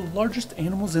are the largest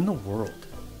animals in the world.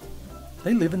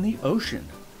 They live in the ocean.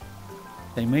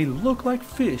 They may look like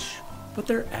fish, but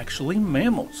they're actually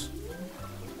mammals.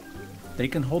 They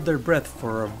can hold their breath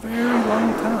for a very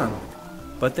long time,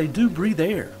 but they do breathe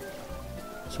air,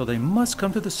 so they must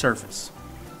come to the surface.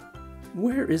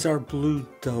 Where is our blue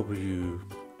W?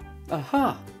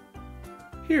 Aha!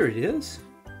 Here it is.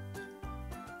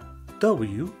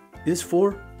 W is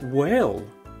for whale.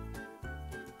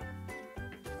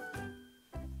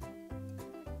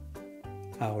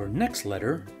 Our next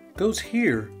letter goes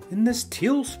here in this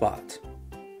teal spot.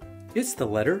 It's the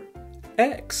letter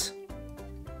X,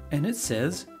 and it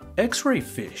says X-ray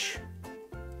fish.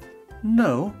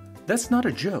 No, that's not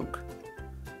a joke.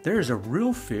 There is a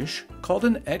real fish called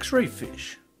an X-ray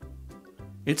fish.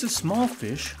 It's a small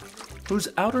fish whose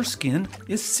outer skin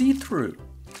is see-through,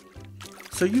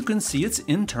 so you can see its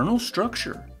internal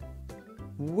structure.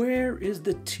 Where is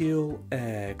the teal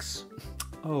X?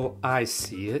 Oh, I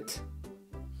see it.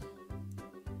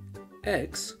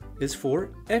 X is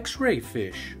for X-ray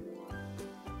fish.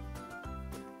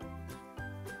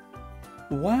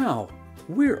 Wow,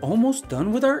 we're almost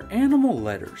done with our animal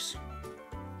letters.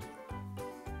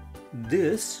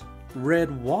 This red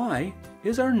Y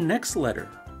is our next letter.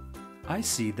 I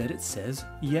see that it says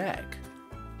yak.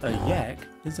 A yak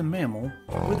is a mammal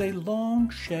with a long,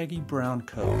 shaggy brown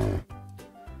coat.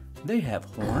 They have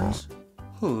horns,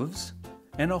 hooves,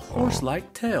 and a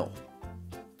horse-like tail.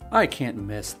 I can't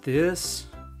miss this.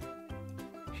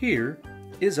 Here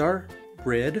is our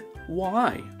red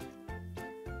Y.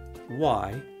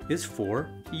 Y is for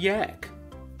yak.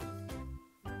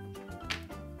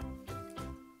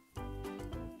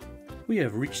 We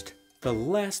have reached the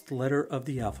last letter of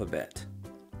the alphabet,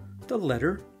 the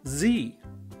letter Z.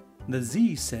 The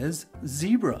Z says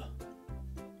zebra.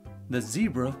 The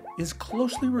zebra is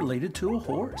closely related to a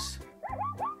horse.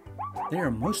 They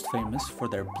are most famous for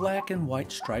their black and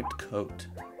white striped coat.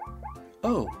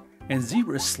 Oh, and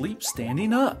zebras sleep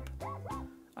standing up.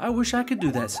 I wish I could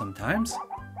do that sometimes.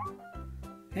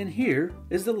 And here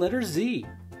is the letter Z.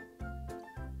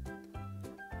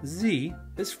 Z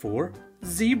is for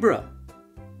zebra.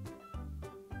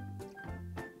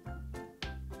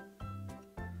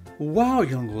 Wow,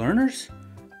 young learners,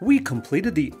 we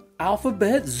completed the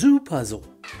alphabet zoo puzzle.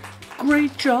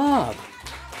 Great job!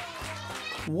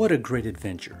 What a great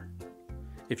adventure.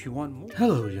 If you want more...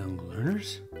 Hello, young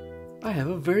learners. I have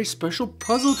a very special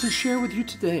puzzle to share with you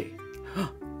today.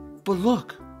 But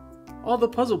look, all the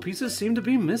puzzle pieces seem to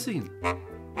be missing.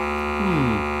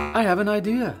 I have an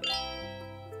idea.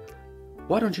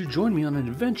 Why don't you join me on an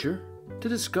adventure to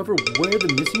discover where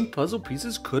the missing puzzle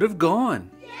pieces could have gone?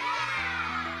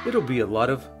 It'll be a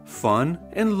lot of fun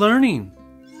and learning.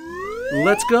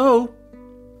 Let's go!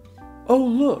 Oh,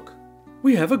 look,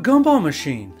 we have a gumball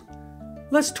machine.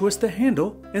 Let's twist the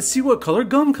handle and see what color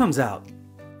gum comes out.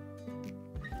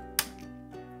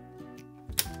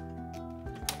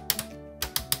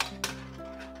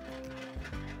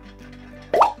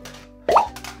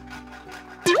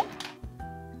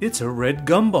 It's a red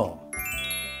gumball.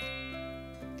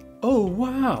 Oh,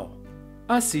 wow!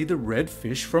 I see the red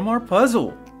fish from our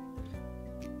puzzle.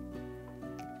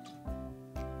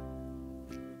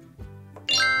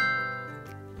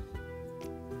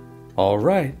 All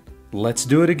right, let's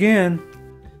do it again.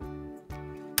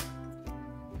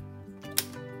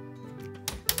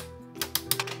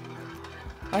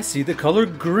 I see the color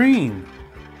green.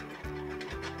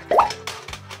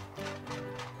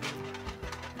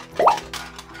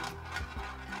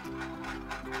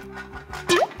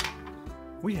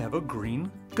 We have a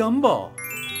green gumball.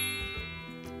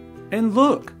 And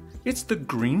look, it's the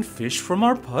green fish from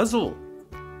our puzzle.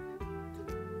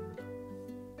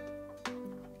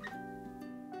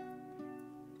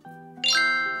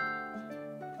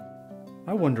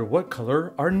 I wonder what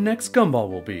color our next gumball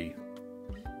will be.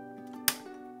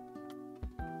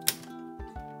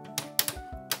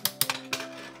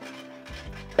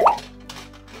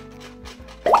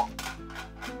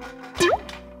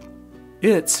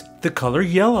 It's the color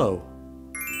yellow.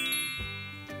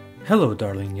 Hello,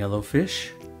 darling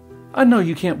yellowfish. I know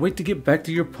you can't wait to get back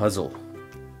to your puzzle.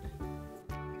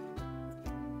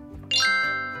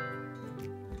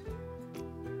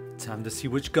 Time to see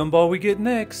which gumball we get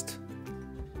next.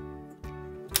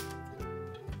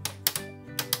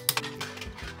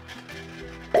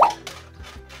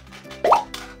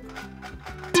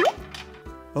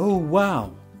 Oh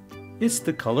wow, it's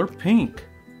the color pink.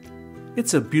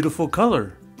 It's a beautiful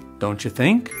color, don't you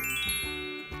think?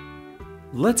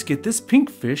 Let's get this pink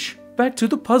fish back to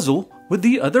the puzzle with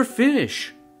the other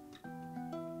fish.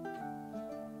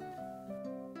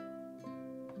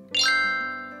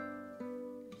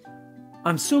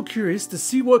 I'm so curious to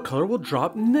see what color will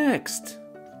drop next.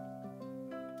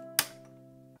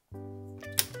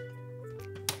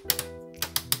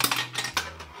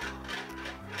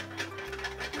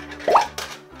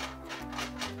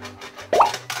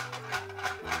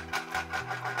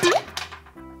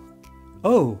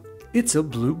 Oh, it's a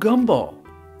blue gumball.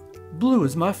 Blue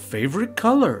is my favorite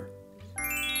color.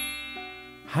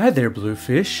 Hi there, blue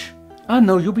fish. I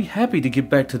know you'll be happy to get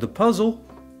back to the puzzle.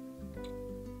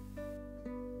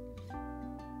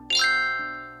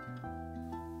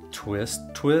 Twist,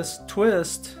 twist,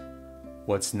 twist.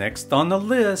 What's next on the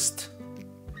list?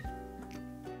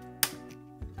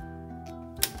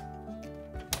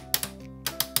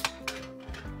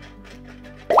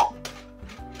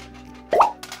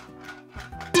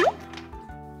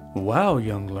 Wow,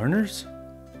 young learners,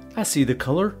 I see the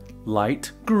color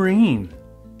light green.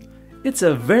 It's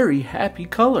a very happy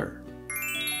color.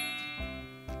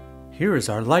 Here is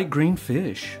our light green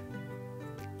fish.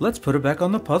 Let's put it back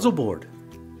on the puzzle board.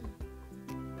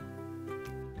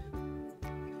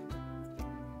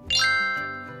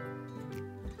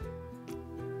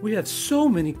 We have so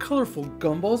many colorful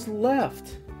gumballs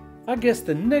left. I guess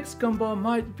the next gumball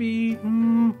might be,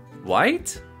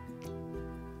 white?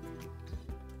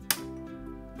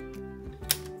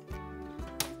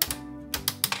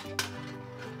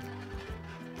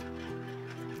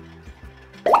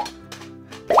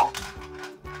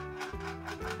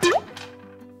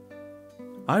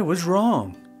 I was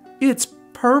wrong. It's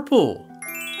purple.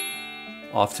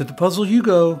 Off to the puzzle you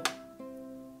go.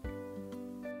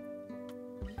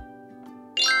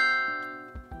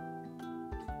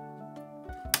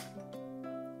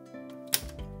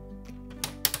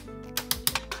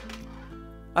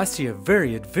 I see a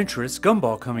very adventurous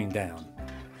gumball coming down.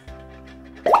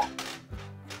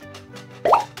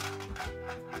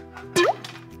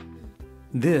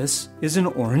 This is an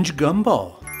orange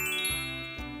gumball.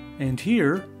 And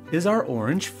here is our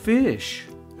orange fish.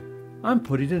 I'm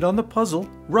putting it on the puzzle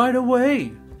right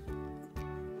away.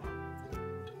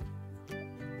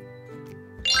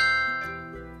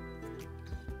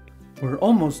 We're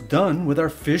almost done with our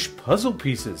fish puzzle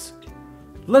pieces.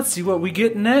 Let's see what we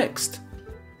get next.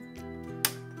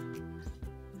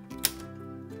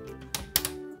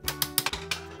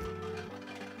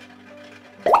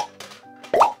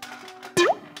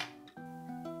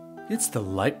 It's the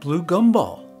light blue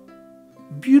gumball.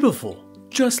 Beautiful,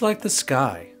 just like the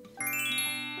sky.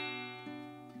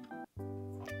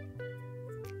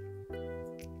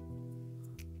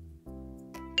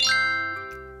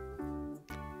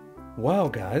 Wow,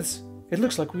 guys, it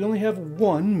looks like we only have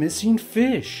one missing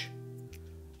fish.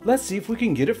 Let's see if we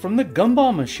can get it from the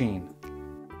gumball machine.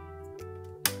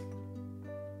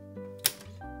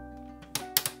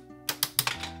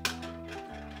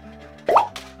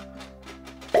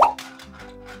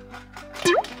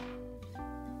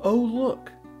 Oh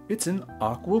look, it's an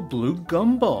aqua blue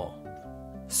gumball.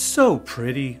 So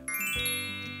pretty.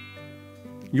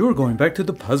 You're going back to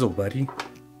the puzzle, buddy.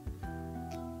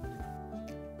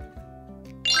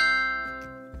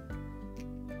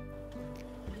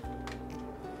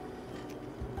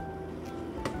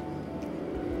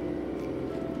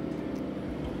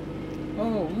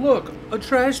 Oh look, a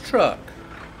trash truck.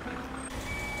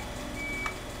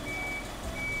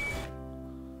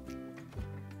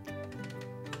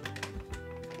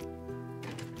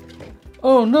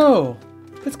 Oh no!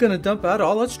 It's gonna dump out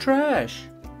all its trash!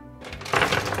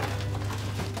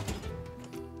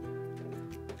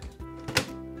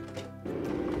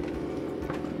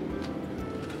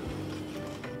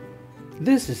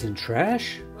 This isn't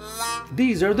trash.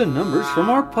 These are the numbers from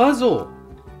our puzzle.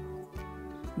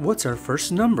 What's our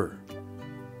first number?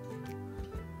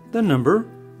 The number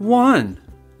 1.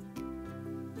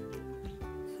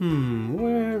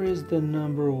 Where is the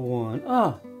number 1?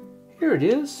 Ah, here it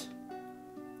is.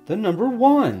 The number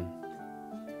 1.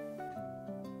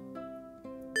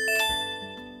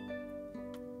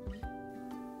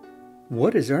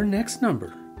 What is our next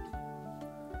number?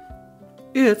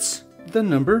 It's the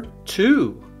number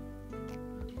 2.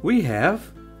 We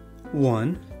have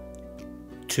 1,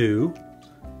 2,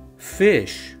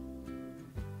 fish.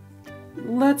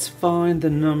 Let's find the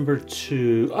number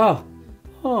 2.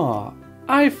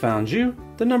 I found you,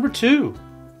 the number 2.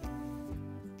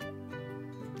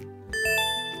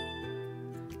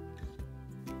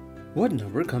 What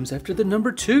number comes after the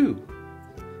number 2?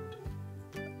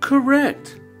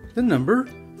 Correct, the number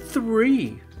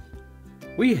 3.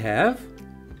 We have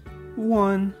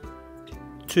 1,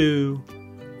 2,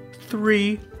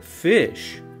 3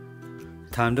 fish.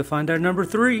 Time to find our number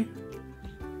 3.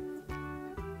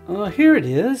 Here it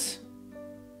is.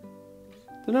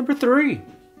 The number 3.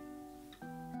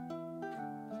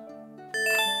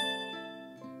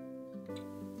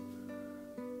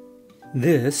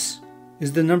 This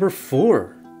is the number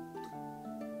 4.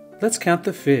 Let's count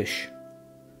the fish.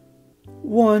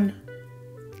 1,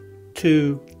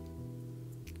 2,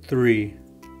 3,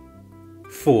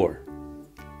 4.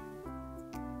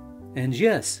 And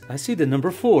yes, I see the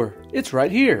number 4. It's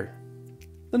right here.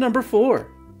 The number 4.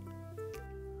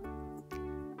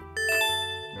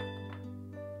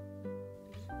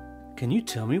 Can you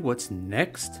tell me what's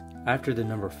next after the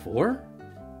number 4?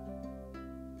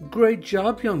 Great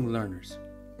job, young learners.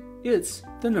 It's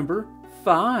the number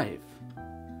 5.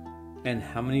 And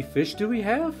how many fish do we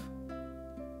have?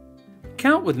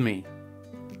 Count with me.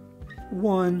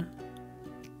 1,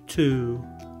 2,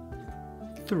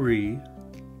 3,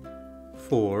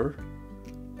 4,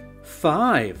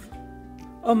 5.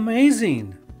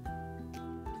 Amazing!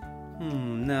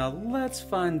 Now let's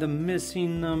find the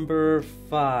missing number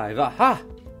 5. Aha!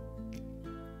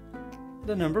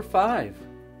 The number 5.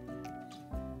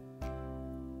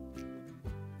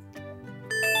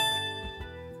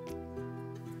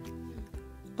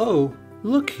 Oh,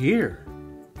 look here.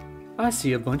 I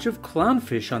see a bunch of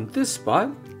clownfish on this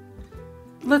spot.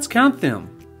 Let's count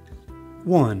them.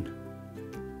 1,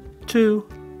 2,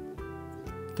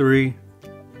 3,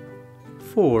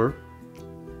 4,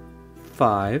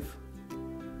 5,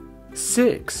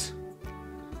 6.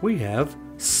 We have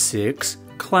 6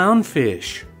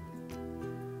 clownfish.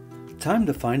 Time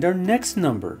to find our next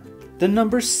number, the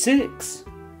number 6.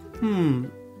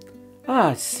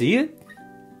 I see it.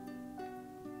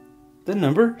 The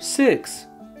number 6.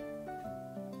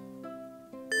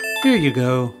 Here you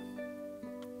go.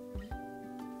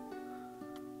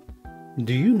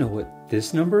 Do you know what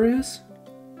this number is?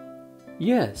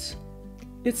 Yes,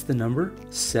 it's the number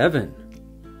 7.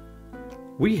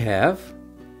 We have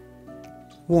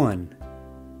 1,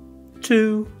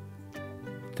 2,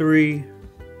 3,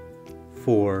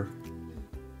 4,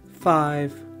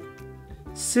 5,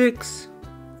 6,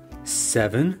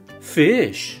 7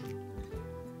 fish.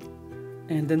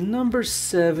 And the number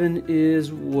 7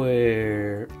 is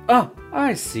where? Ah,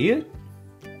 I see it.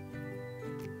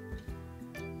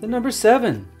 The number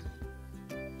 7.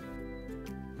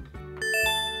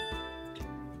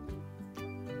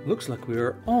 Looks like we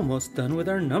are almost done with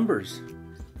our numbers.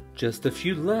 Just a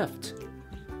few left.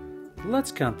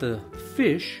 Let's count the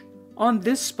fish on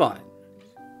this spot.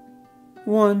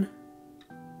 1,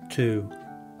 2,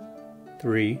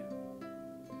 3,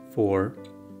 4,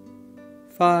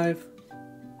 5,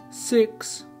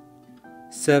 6,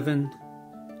 7,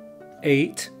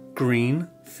 8 green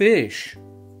fish.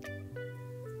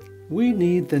 We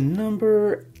need the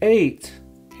number 8.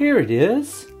 Here it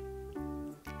is.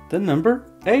 The number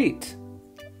 8.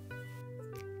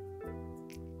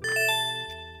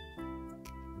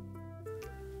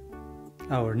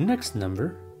 Our next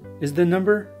number is the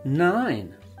number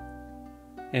 9.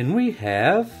 And we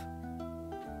have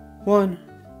 1,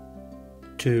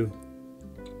 2,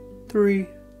 3,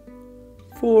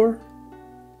 4,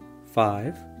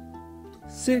 5,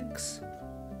 6,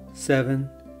 7,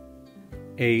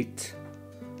 8,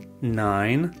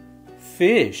 9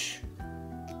 fish.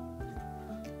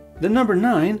 The number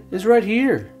 9 is right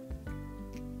here.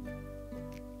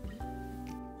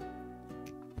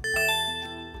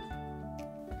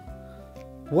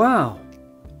 Wow,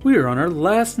 we are on our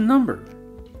last number,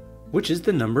 which is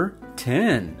the number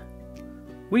 10.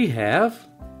 We have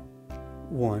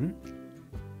 1,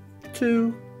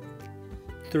 2,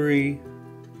 3,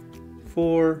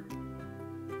 4,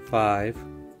 5,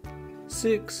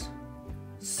 6,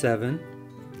 7,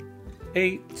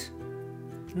 8,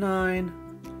 9,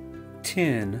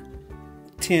 10.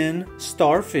 10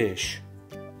 starfish.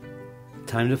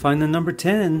 Time to find the number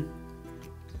 10.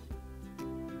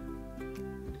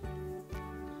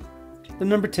 The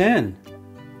number 10.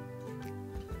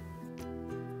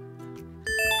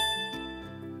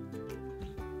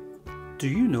 Do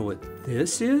you know what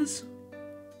this is?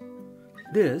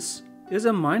 This is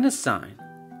a minus sign.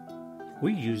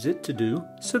 We use it to do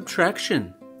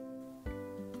subtraction.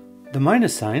 The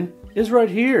minus sign is right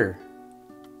here.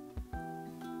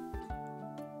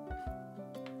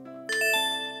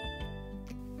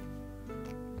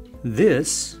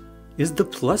 This is the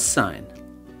plus sign.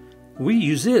 We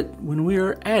use it when we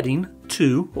are adding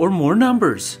 2 or more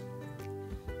numbers.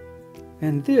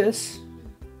 And this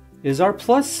is our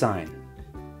plus sign.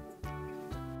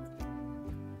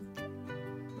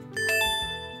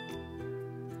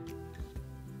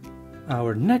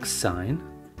 Our next sign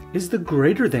is the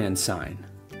greater than sign.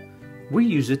 We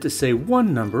use it to say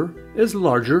one number is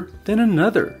larger than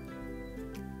another.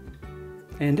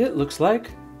 And it looks like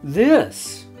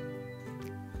this.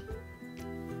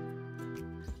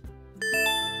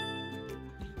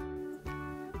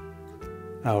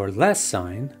 Our last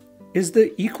sign is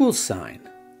the equal sign.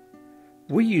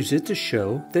 We use it to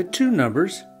show that two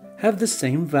numbers have the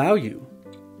same value.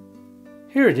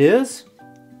 Here it is.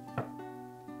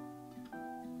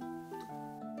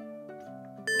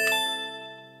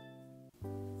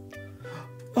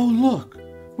 Oh, look,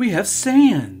 we have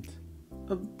sand.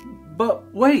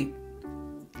 But wait,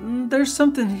 there's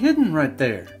something hidden right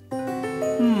there.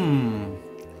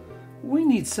 We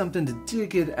need something to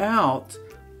dig it out,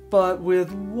 but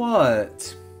with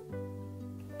what?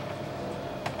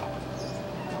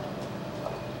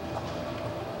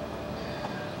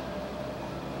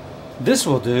 This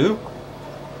will do.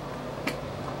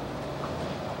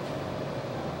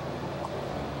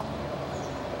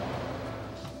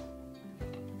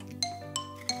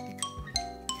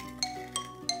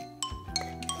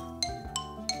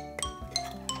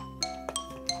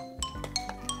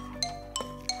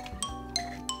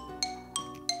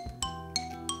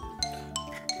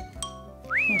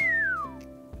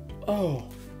 Oh,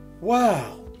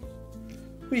 wow!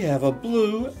 We have a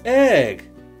blue egg!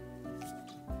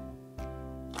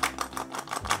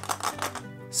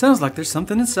 Sounds like there's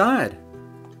something inside.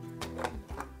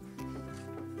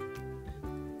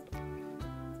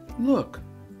 Look,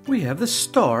 we have the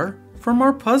star from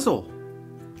our puzzle.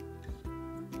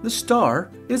 The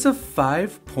star is a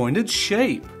 5-pointed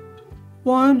shape.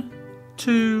 1,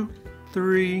 2,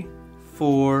 3,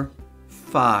 4,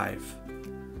 5.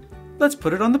 Let's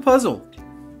put it on the puzzle.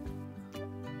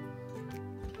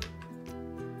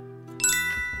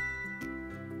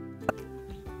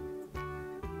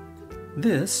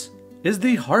 This is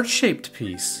the heart-shaped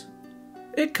piece.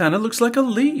 It kind of looks like a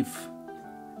leaf.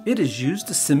 It is used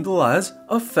to symbolize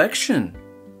affection.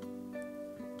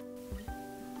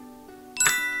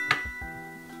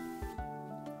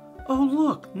 Oh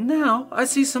look, now I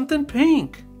see something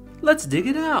pink. Let's dig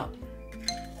it out.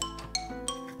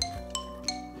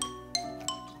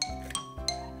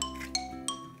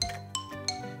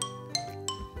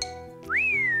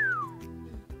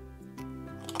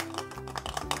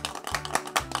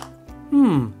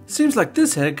 Seems like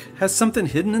this egg has something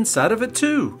hidden inside of it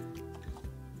too.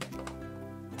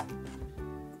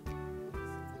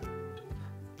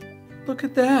 Look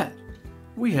at that.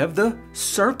 We have the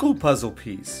circle puzzle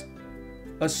piece.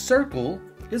 A circle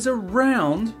is a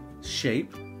round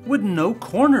shape with no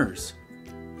corners.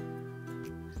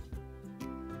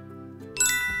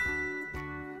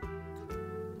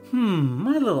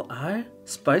 My little eye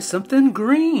spies something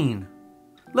green.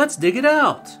 Let's dig it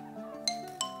out.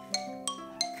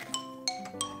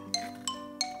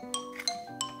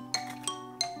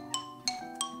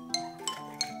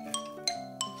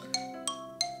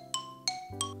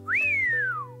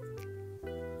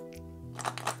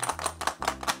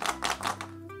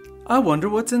 I wonder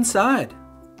what's inside.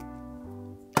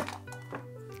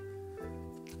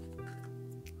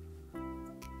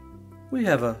 We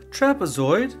have a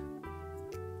trapezoid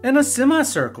and a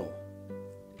semicircle.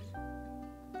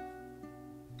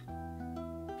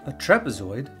 A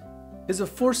trapezoid is a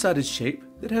four-sided shape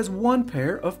that has one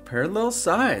pair of parallel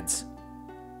sides.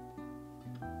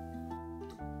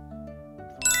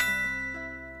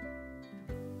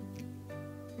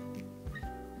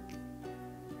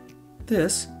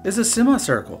 This is a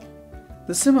semicircle.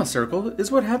 The semicircle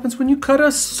is what happens when you cut a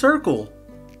circle.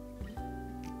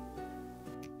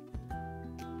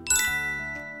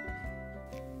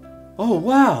 Oh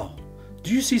wow!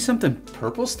 Do you see something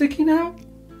purple sticking out?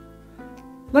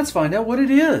 Let's find out what it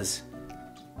is.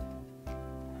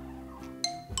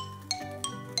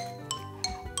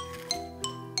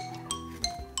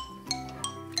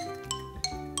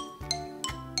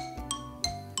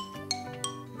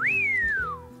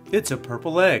 It's a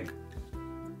purple egg.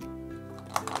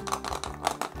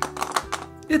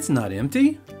 It's not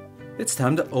empty. It's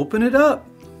time to open it up.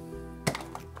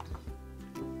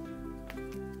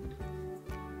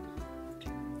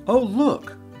 Oh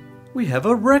look, we have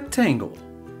a rectangle.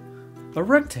 A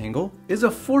rectangle is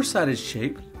a four-sided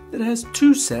shape that has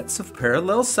two sets of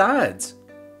parallel sides.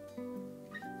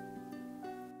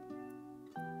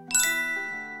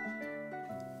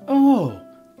 Oh,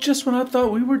 just when I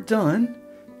thought we were done,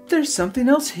 there's something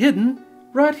else hidden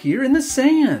right here in the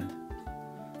sand.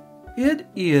 It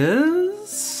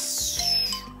is...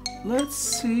 let's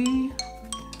see...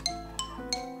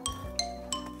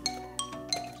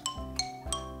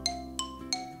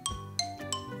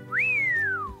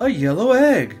 a yellow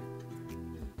egg.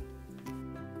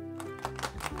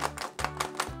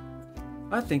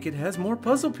 I think it has more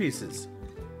puzzle pieces.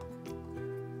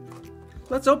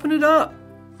 Let's open it up.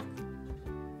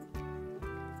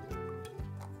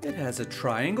 It has a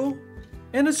triangle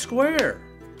and a square.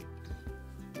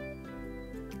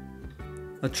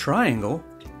 A triangle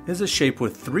is a shape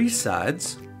with 3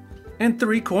 sides and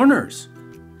 3 corners.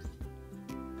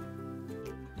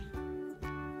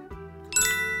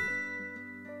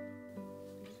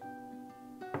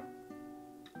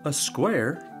 A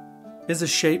square is a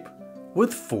shape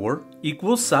with 4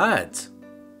 equal sides.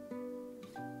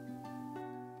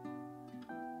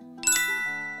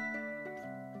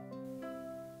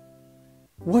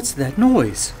 What's that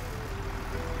noise?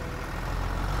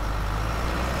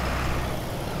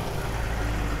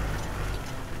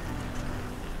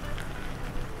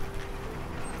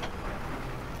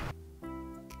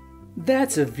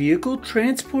 That's a vehicle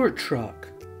transport truck.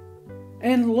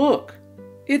 And look,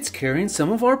 it's carrying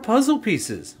some of our puzzle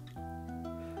pieces.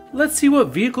 Let's see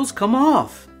what vehicles come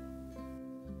off.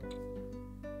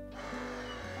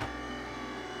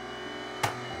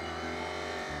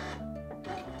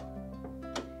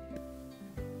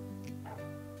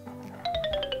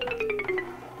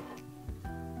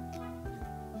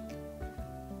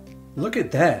 Look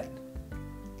at that.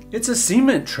 It's a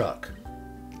cement truck.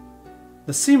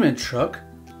 The cement truck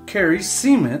carries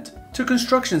cement to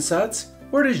construction sites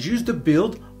where it is used to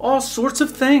build all sorts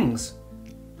of things.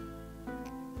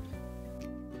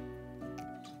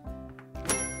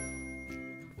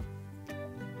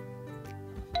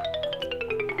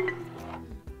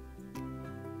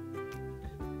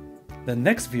 The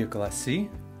next vehicle I see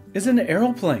is an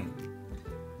airplane.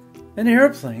 An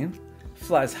airplane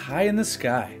flies high in the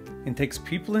sky and takes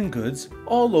people and goods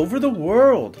all over the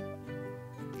world.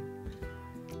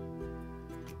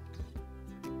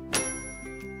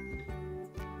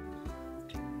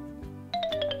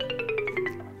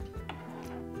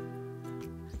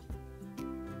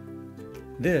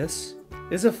 This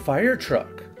is a fire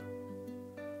truck.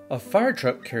 A fire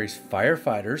truck carries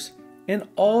firefighters and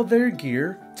all their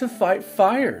gear to fight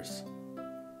fires.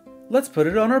 Let's put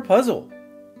it on our puzzle.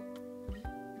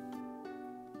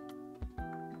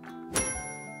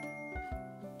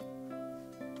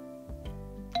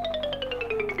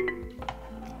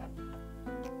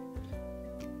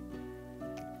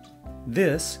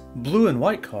 This blue and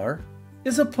white car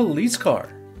is a police car.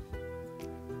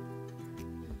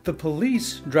 The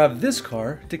police drive this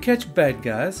car to catch bad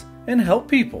guys and help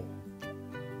people.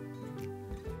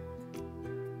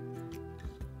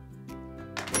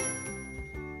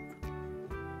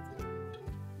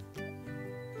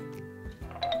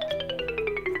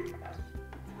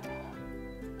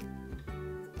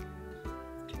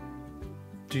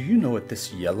 Do you know what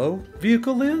this yellow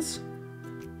vehicle is?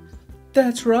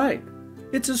 That's right,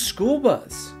 it's a school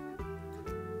bus.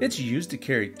 It's used to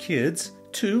carry kids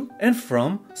to and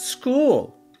from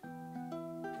school.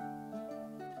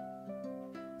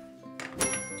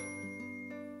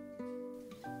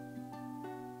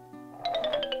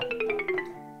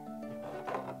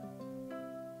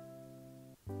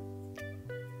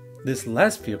 This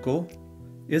last vehicle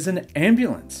is an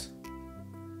ambulance.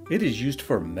 It is used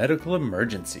for medical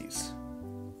emergencies.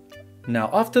 Now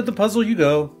off to the puzzle you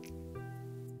go.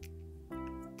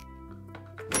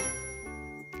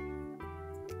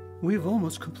 We've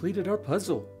almost completed our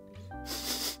puzzle.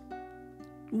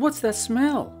 What's that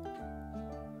smell?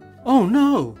 Oh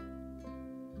no!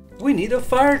 We need a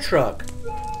fire truck!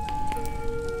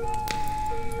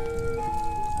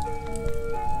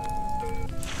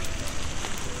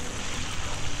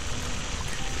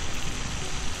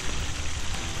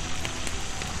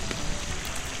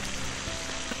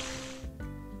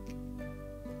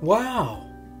 Wow!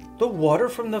 The water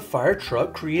from the fire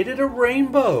truck created a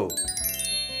rainbow!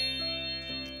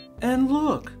 And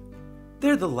look!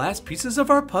 They're the last pieces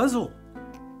of our puzzle!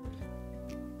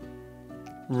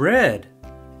 Red,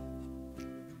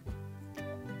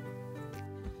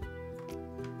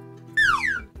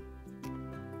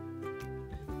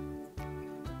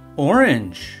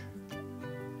 orange,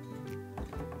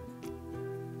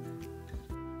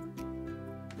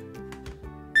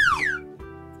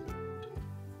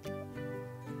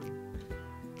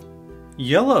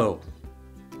 yellow,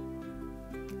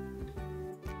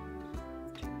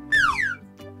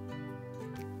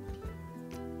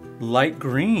 light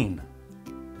green,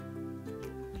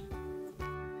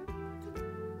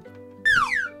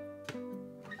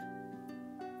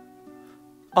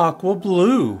 aqua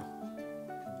blue,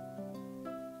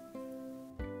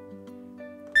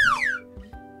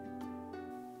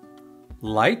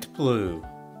 light blue,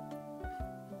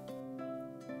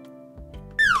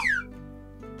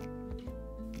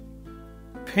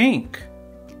 pink,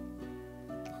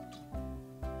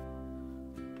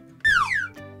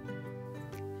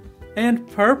 and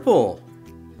purple.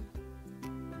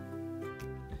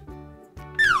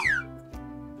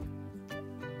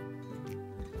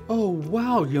 Oh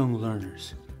wow, young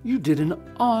learners. You did an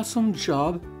awesome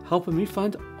job helping me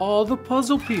find all the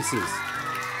puzzle pieces.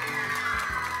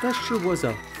 That sure was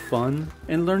a fun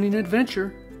and learning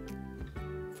adventure.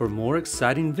 For more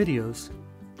exciting videos,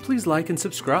 please like and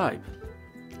subscribe.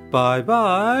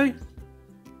 Bye-bye.